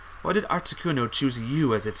question. Why did Articuno choose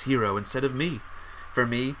you as its hero instead of me? For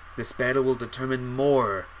me, this battle will determine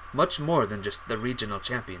more, much more than just the regional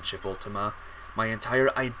championship, Ultima. My entire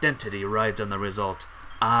identity rides on the result.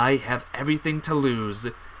 I have everything to lose.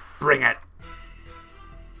 Bring it!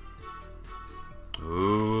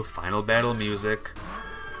 Ooh, final battle music.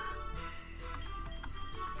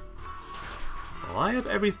 Well, I have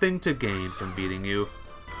everything to gain from beating you.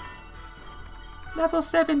 Level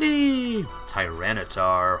 70!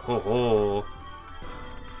 Tyranitar, ho ho!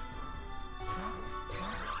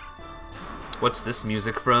 What's this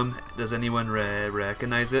music from? Does anyone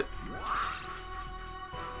recognize it?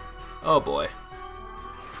 Oh boy.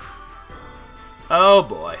 Oh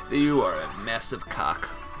boy, you are a massive cock,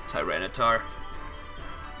 Tyranitar.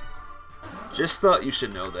 Just thought you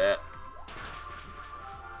should know that.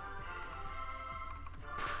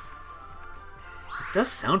 It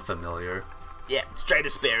does sound familiar. Yeah,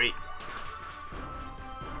 Stratusberry.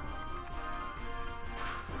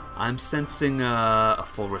 I'm sensing a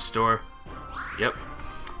full restore. Yep.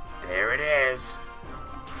 There it is.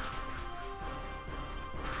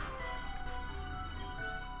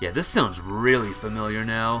 Yeah, this sounds really familiar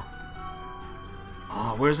now.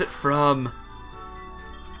 Oh, where's it from?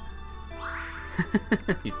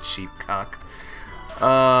 You cheap cock.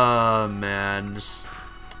 Oh, man. Just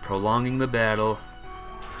prolonging the battle.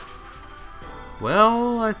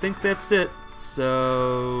 Well, I think that's it.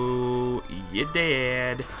 So, you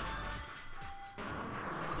dead.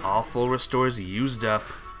 All full restores used up.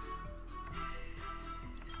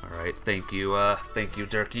 Alright, thank you,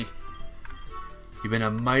 Durkee. You've been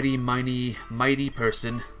a mighty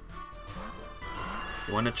person.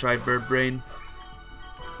 You wanna try Bird Brain?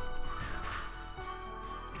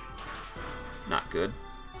 Not good.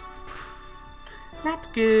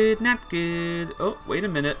 Not good, not good. Oh, wait a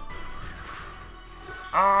minute.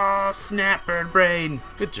 Oh, snap, Bird Brain.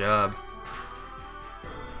 Good job.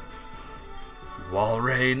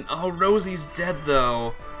 Walrein. Oh, Rosie's dead,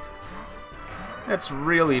 though. That's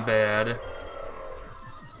really bad.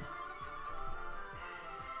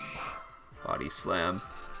 Body slam.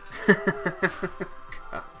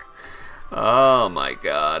 Oh my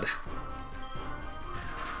god.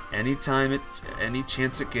 Any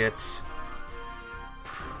chance it gets.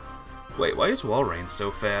 Wait, why is Walrein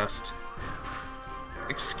so fast?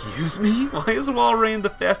 Excuse me? Why is Walrein the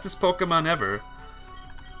fastest Pokemon ever?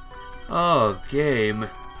 Oh, game.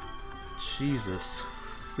 Jesus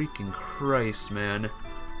freaking Christ, man.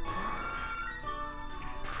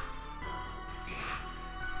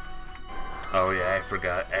 Oh yeah, I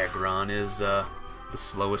forgot Aggron is the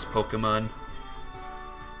slowest Pokemon.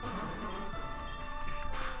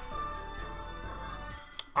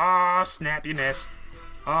 Oh, snap, you missed.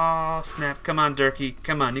 Oh, snap. Come on, Durkee.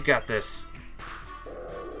 Come on, you got this.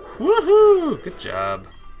 Woohoo! Good job.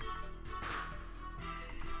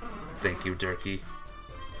 Thank you, Durkee.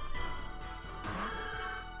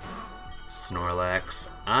 Snorlax.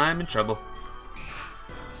 I'm in trouble.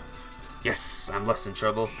 Yes, I'm less in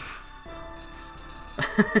trouble.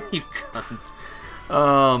 You cunt.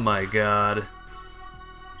 Oh my god.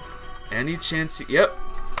 Any chance... Yep.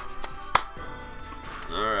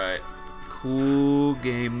 Alright. Cool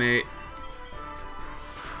game, mate.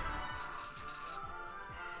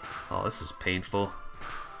 Oh, this is painful.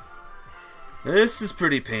 This is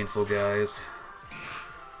pretty painful, guys.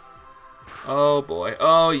 Oh boy.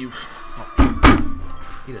 Oh, you fucking...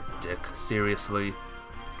 Eat a dick. Seriously.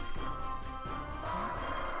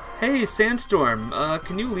 Hey, Sandstorm.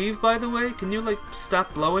 Can you leave, by the way? Can you, like,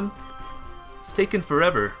 stop blowing? It's taking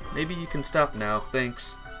forever. Maybe you can stop now.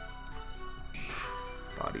 Thanks.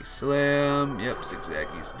 Body slam. Yep,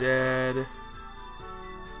 Zigzaggy's dead.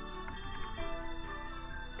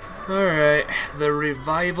 Alright, the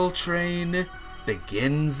revival train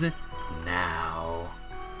begins now.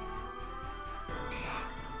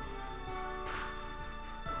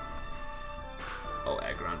 Oh,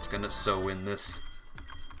 Aggron's gonna so win this.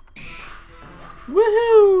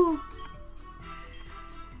 Woohoo!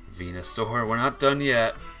 Venusaur, we're not done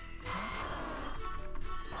yet.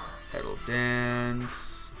 Petal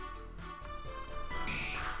Dance.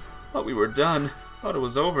 Thought we were done. Thought it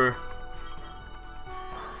was over.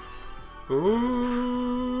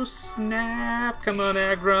 Ooh, snap! Come on,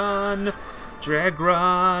 Aggron!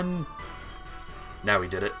 Dragron! Now we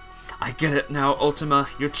did it. I get it now, Ultima.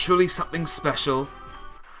 You're truly something special.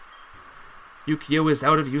 Yukio is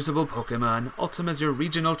out of usable Pokemon. Ultima's your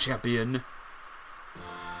regional champion.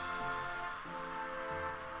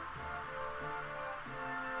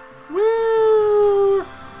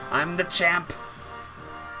 I'm the champ.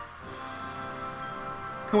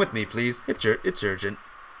 Come with me, please. It's urgent.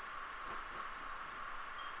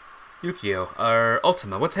 Yukio,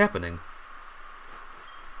 Ultima, what's happening?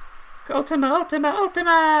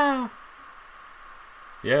 Ultima!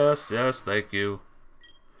 Yes, thank you.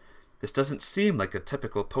 This doesn't seem like a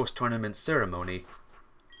typical post-tournament ceremony.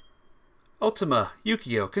 Ultima,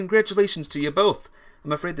 Yukio, congratulations to you both.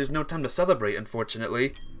 I'm afraid there's no time to celebrate,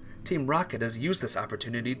 unfortunately. Team Rocket has used this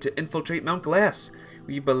opportunity to infiltrate Mount Glass.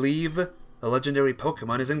 We believe the legendary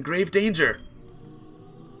Pokemon is in grave danger.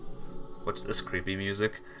 What's this creepy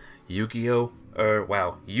music? Yukio,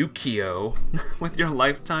 with your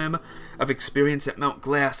lifetime of experience at Mount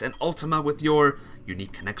Glass, and Ultima with your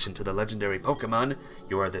unique connection to the legendary Pokemon,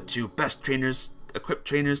 you are the two best equipped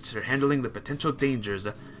trainers to handling the potential dangers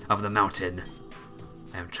of the mountain.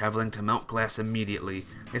 I am traveling to Mount Glass immediately.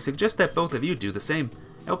 I suggest that both of you do the same.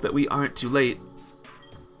 I hope that we aren't too late.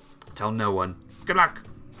 Tell no one. Good luck.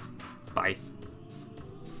 Bye.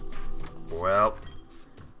 Well,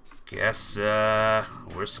 guess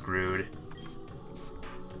we're screwed.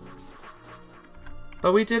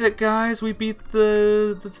 But we did it, guys. We beat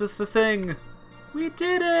the thing. We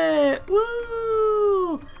did it!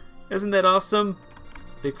 Woo! Isn't that awesome?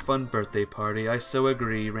 Big fun birthday party. I so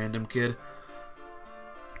agree, random kid.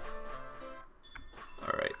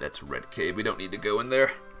 Alright, that's Red Cave. We don't need to go in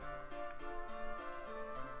there.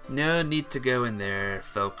 No need to go in there,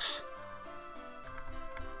 folks.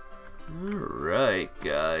 Alright,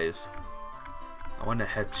 guys. I want to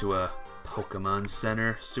head to a Pokemon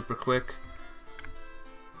Center super quick.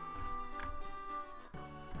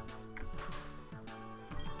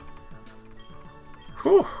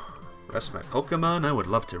 Whew. Rest my Pokemon? I would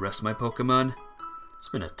love to rest my Pokemon. It's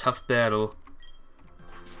been a tough battle.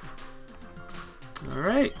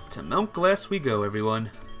 Alright, to Mount Glass we go,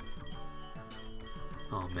 everyone.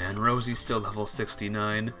 Oh man, Rosie's still level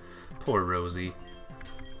 69. Poor Rosie.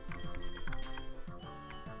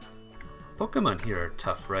 Pokemon here are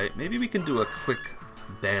tough, right? Maybe we can do a quick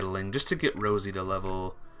battling just to get Rosie to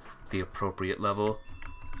level the appropriate level.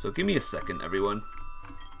 So give me a second, everyone.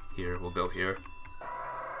 Here, we'll go here.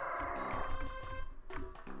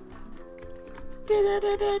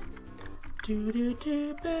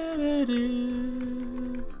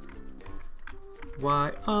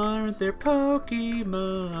 Why aren't there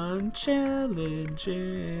Pokemon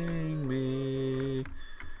challenging me?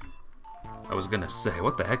 I was gonna say,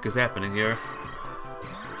 what the heck is happening here?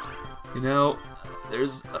 You know,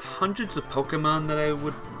 there's hundreds of Pokemon that I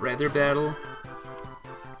would rather battle.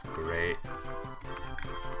 Great.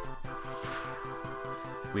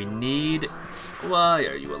 We need... Why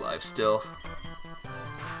are you alive still?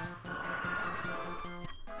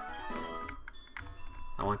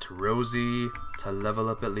 I want Rosie to level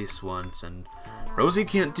up at least once, and Rosie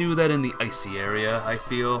can't do that in the icy area, I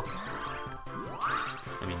feel.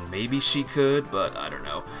 I mean, maybe she could, but I don't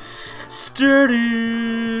know.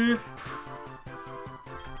 Sturdy!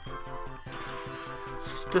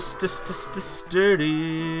 Sturdy!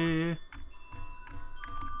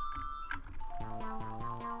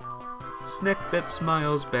 Snack that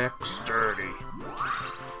smiles back, sturdy.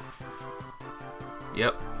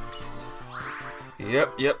 Yep.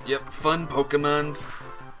 Yep. Fun Pokemons.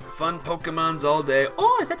 Fun Pokemons all day.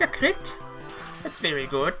 Oh, is that a crit? That's very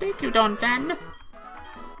good. Thank you, Donphan.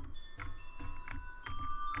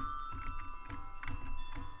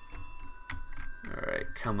 Alright,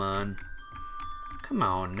 come on. Come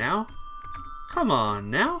on now. Come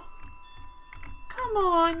on now. Come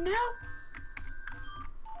on now.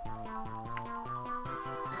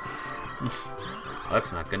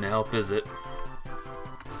 That's not gonna help, is it?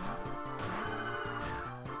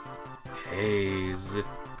 Haze.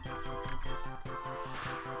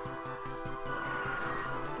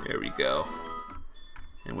 There we go.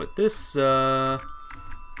 And with this, Flamerita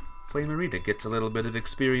gets a little bit of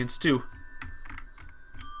experience too.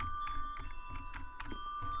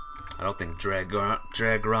 I don't think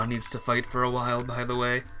Dragron needs to fight for a while, by the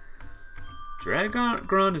way.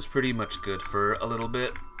 Dragron is pretty much good for a little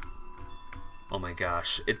bit. Oh my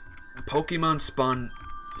gosh, Pokemon spawn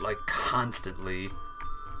like constantly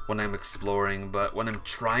when I'm exploring, but when I'm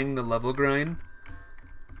trying to level grind,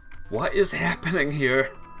 what is happening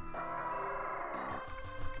here?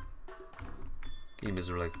 Game is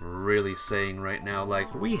like really saying right now,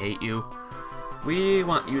 like, we hate you. We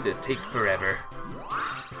want you to take forever.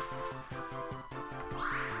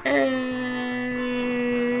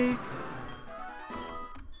 Hey!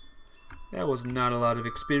 That was not a lot of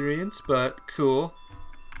experience, but cool.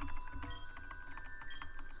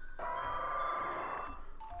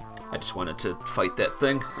 I just wanted to fight that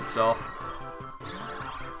thing, that's all.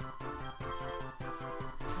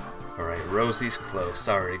 Rosie's close.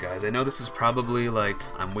 Sorry, guys. I know this is probably like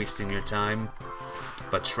I'm wasting your time,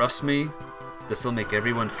 but trust me, this will make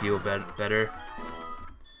everyone feel better.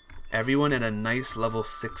 Everyone at a nice level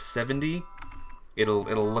 670, it'll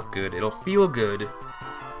look good. It'll feel good.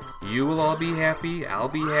 You will all be happy. I'll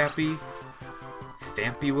be happy.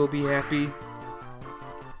 Fampy will be happy.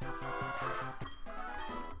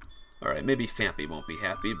 Alright, maybe Fampy won't be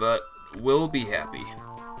happy, but we'll be happy.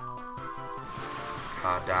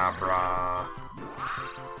 Kadabra.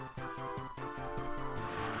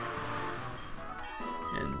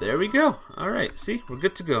 And there we go. Alright, see? We're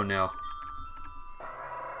good to go now.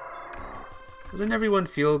 Doesn't everyone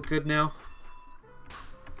feel good now?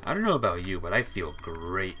 I don't know about you, but I feel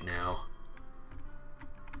great now.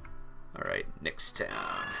 Alright, next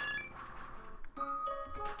town.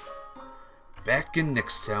 Back in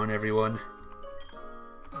Next Town, everyone.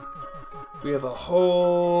 We have a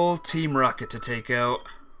whole Team Rocket to take out.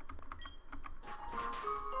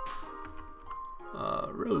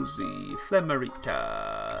 Rosie,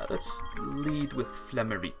 Flamarita. Let's lead with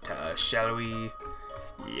Flamarita, shall we?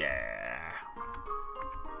 Yeah.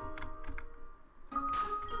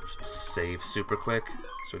 Should save super quick,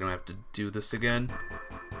 so we don't have to do this again.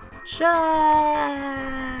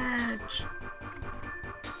 Charge!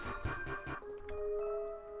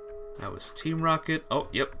 That was Team Rocket. Oh,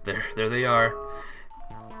 yep, there they are.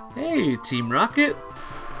 Hey, Team Rocket.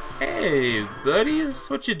 Hey, buddies,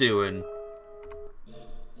 what you doing?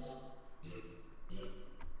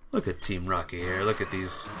 Look at Team Rocket here. Look at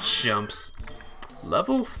these chumps.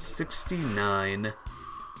 Level 69.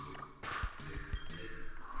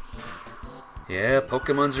 Yeah,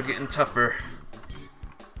 Pokemons are getting tougher.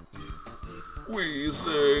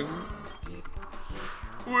 Weezing.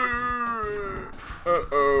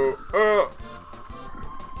 Uh-oh.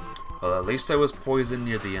 Well, at least I was poisoned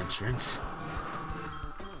near the entrance.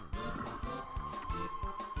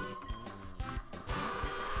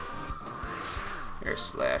 Air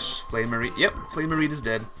Slash. Flamery. Yep, Flamery is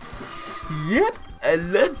dead. Yep, I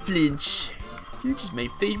love Flinch. Flinch is my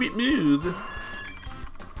favorite move.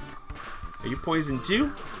 Are you poisoned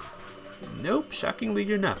too? Nope, shockingly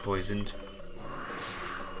you're not poisoned.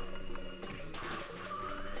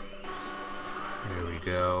 There we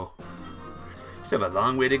go. You still have a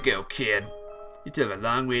long way to go, kid. You still have a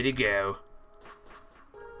long way to go.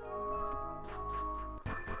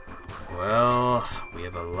 Well, we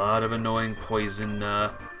have a lot of annoying poison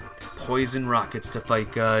rockets to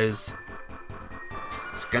fight, guys.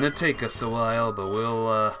 It's gonna take us a while, but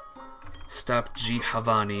we'll stop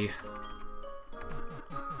Giovanni.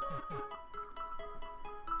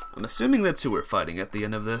 I'm assuming that's who we're fighting at the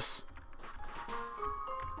end of this.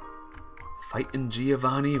 Fighting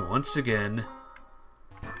Giovanni once again.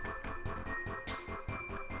 I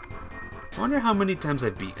wonder how many times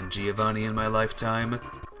I've beaten Giovanni in my lifetime.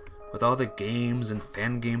 With all the games and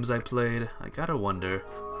fan games I played, I gotta wonder.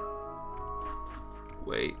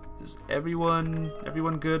 Wait, is everyone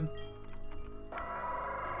good?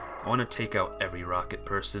 I want to take out every rocket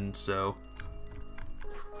person, so...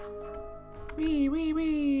 Wee wee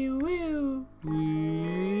wee woo.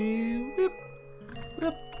 Wee whip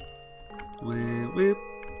whip. Whip whip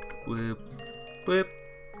whip whip.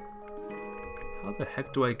 How the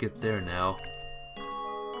heck do I get there now?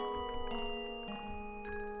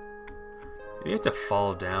 You have to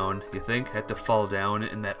fall down, you think? I have to fall down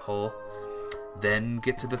in that hole, then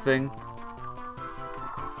get to the thing?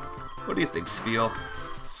 What do you think, Spheal?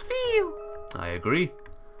 Spheal! I agree.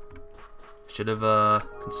 Should have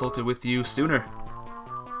consulted with you sooner.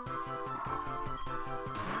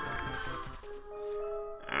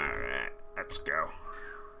 Alright, let's go.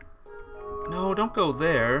 No, don't go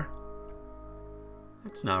there.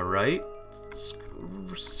 That's not right. It's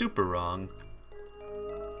super wrong.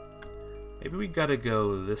 Maybe we gotta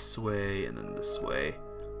go this way and then this way.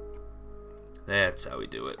 That's how we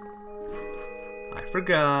do it. I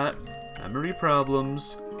forgot. Memory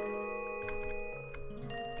problems.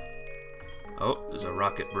 Oh, there's a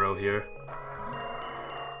Rocket Bro here.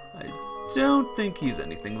 I don't think he's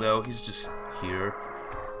anything though. He's just here.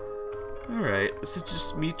 Alright, this is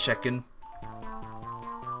just me checking.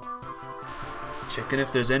 Checking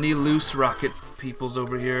if there's any loose rocket peoples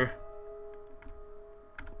over here.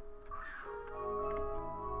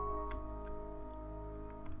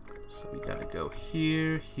 So we gotta go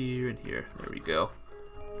here, here, and here. There we go.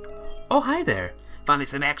 Oh, hi there. Finally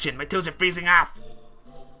some action. My toes are freezing off.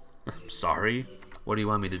 I'm sorry. What do you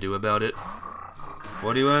want me to do about it?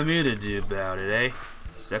 What do you want me to do about it, eh?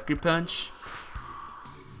 Sucker punch?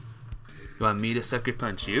 You want me to sucker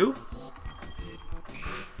punch you?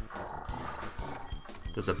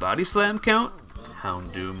 Does a body slam count?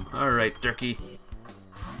 Houndoom. Alright, Durkee.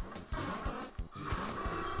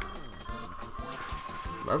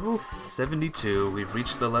 Level 72. We've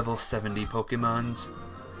reached the level 70 Pokemons.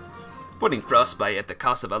 Putting Frostbite at the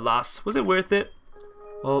cost of a loss, was it worth it?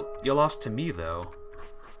 Well, you lost to me, though.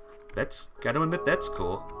 Gotta admit, that's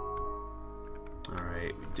cool.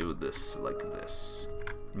 Alright, we do this like this.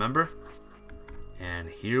 Remember? And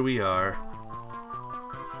here we are.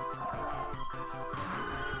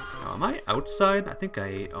 Oh, am I outside? I think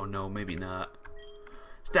I... Oh no, maybe not.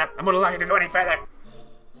 Stop! I'm gonna allow you to go any further!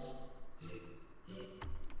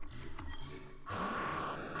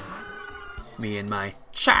 Me and my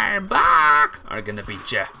Charbok are gonna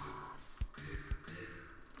beat ya.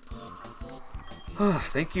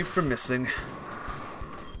 Thank you for missing.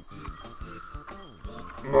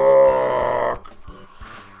 Mark!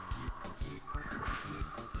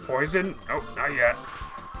 Poison? Oh, not yet.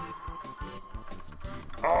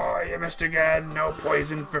 Oh, you missed again. No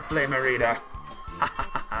poison for Flamerita.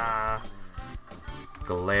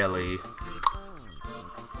 Glalie.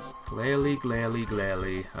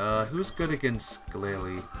 Glalie. Who's good against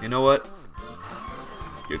Glalie? You know what?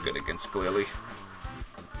 You're good against Glalie.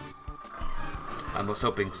 I was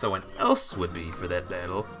hoping someone else would be for that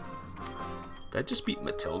battle. Did I just beat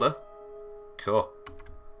Matilda? Cool.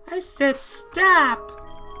 I said stop.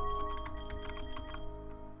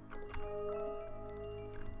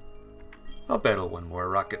 I'll battle one more,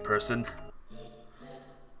 Rocket Person.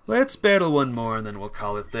 Let's battle one more and then we'll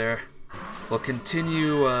call it there. We'll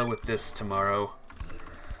continue with this tomorrow.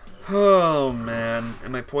 Oh man,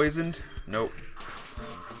 am I poisoned? Nope.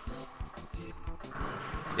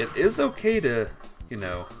 It is okay to, you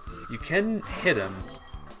know, you can hit him.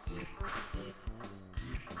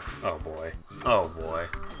 Oh boy. Oh boy.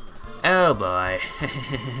 Oh boy.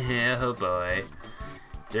 Oh boy.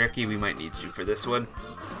 Durkee, we might need you for this one.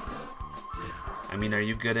 I mean, are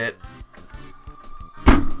you good at...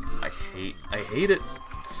 I hate it.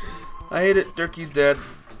 I hate it. Durkee's dead.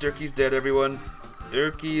 Durkee's dead, everyone.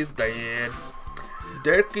 Durkee is dead.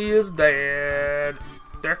 Durkee is dead.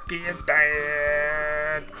 Durkee is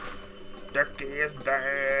dead. Durkee is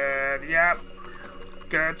dead. Yep.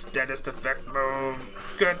 Good status effect move.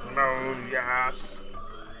 Good move, yes.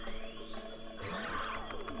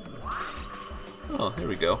 Oh, here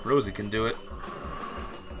we go. Rosie can do it.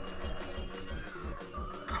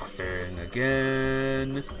 Coughing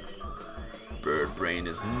again. Bird Brain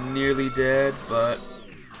is nearly dead, but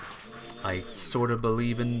I sort of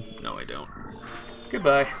believe in... No, I don't.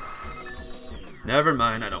 Goodbye. Never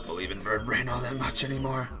mind, I don't believe in Bird Brain all that much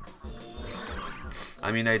anymore.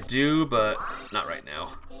 I mean, I do, but not right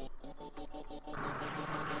now.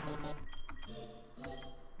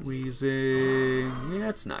 Wheezing... Yeah,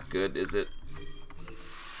 it's not good, is it?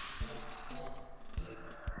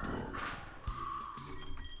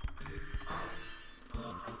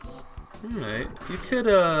 Alright, if you could,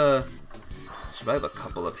 survive a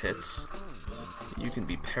couple of hits, you can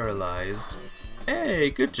be paralyzed.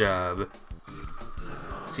 Hey, good job.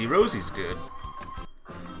 See, Rosie's good.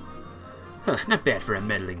 Huh, not bad for a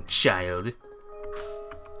meddling child.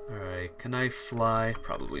 Alright, can I fly?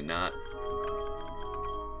 Probably not.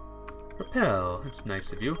 Repel, that's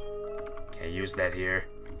nice of you. Can't use that here.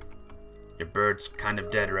 Your bird's kind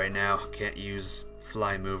of dead right now. Can't use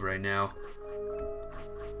fly move right now.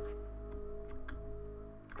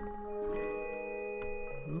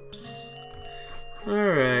 Oops.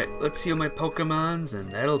 Alright, let's heal my Pokemons, and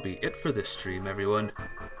that'll be it for this stream, everyone.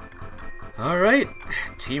 Alright,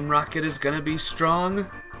 Team Rocket is gonna be strong.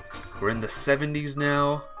 We're in the 70s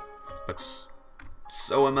now, but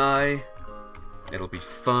so am I. It'll be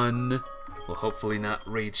fun. We'll hopefully not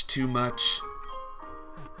rage too much,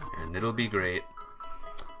 and it'll be great.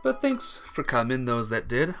 But thanks for coming, those that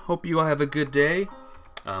did. Hope you all have a good day.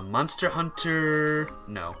 Monster Hunter...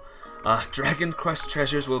 No. Dragon Quest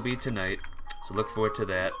Treasures will be tonight, so look forward to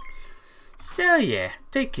that. So yeah,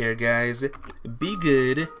 take care guys, be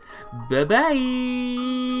good, bye bye!